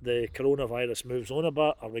time the coronavirus moves on a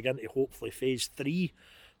bit, or we get into hopefully phase 3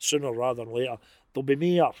 sooner rather than later, there'll be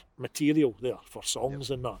more material there for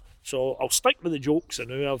songs and that. So I'll stick with the jokes I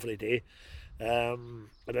know every day. And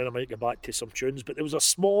then I might get back to some tunes. But there was a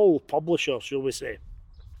small publisher, shall we say,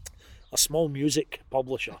 a small music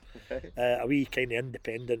publisher, a wee kind of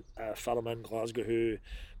independent firm in Glasgow who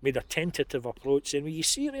made a tentative approach saying, were you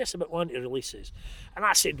serious about wanting to release this? And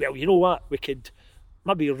I said, well, you know what, we could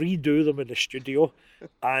maybe redo them in the studio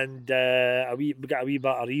and we got a wee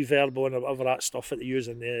bit of reverb on or whatever that stuff that they use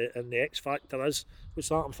in the X Factor is. What's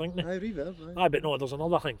that I'm thinking? Aye, reverb, aye. Aye, but no, there's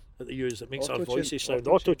another thing that they use that makes our Auto-tune. voices sound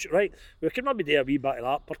Auto-tune. right. We could maybe do a wee bit of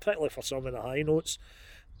that, particularly for some of the high notes.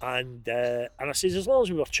 And I says, as long as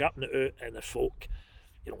we were chipping it out and the folk,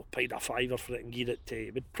 you know, paid a $5 for it and give it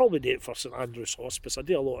to, we'd probably do it for St Andrew's Hospice. I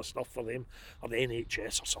do a lot of stuff for them, or the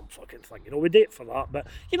NHS or some fucking thing. You know, we do it for that, but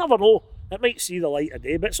you never know. It might see the light of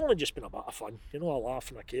day, but it's only just been a bit of fun. You know, I laugh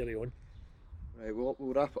and I carry on. Right, we'll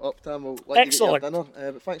wrap it up, Tam. We'll let Excellent. you get your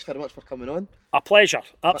dinner. But thanks very much for coming on. A pleasure,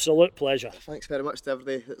 absolute pleasure. Thanks very much to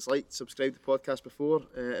everybody that's liked, subscribed to the podcast before.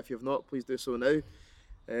 If you've not, please do so now.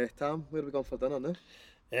 Tam, where are we going for dinner now?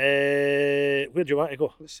 Where do you want to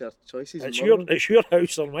go? What's your choices? It's in your Motherwell?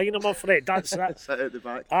 house or mine, I'm afraid. That's it. Sit out the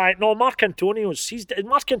back. Aye, no, Mark Antonio's.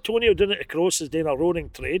 Mark Antonio doing it across is doing a roaring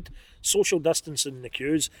trade, social distancing in the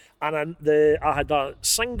queues, and I had a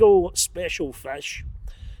single special fish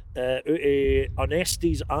out of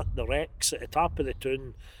Estes at the Rex at the top of the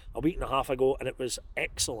town a week and a half ago, and it was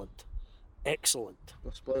excellent. Excellent.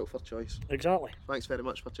 We're spoiled for choice. Exactly. Thanks very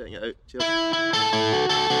much for checking it out. Cheers.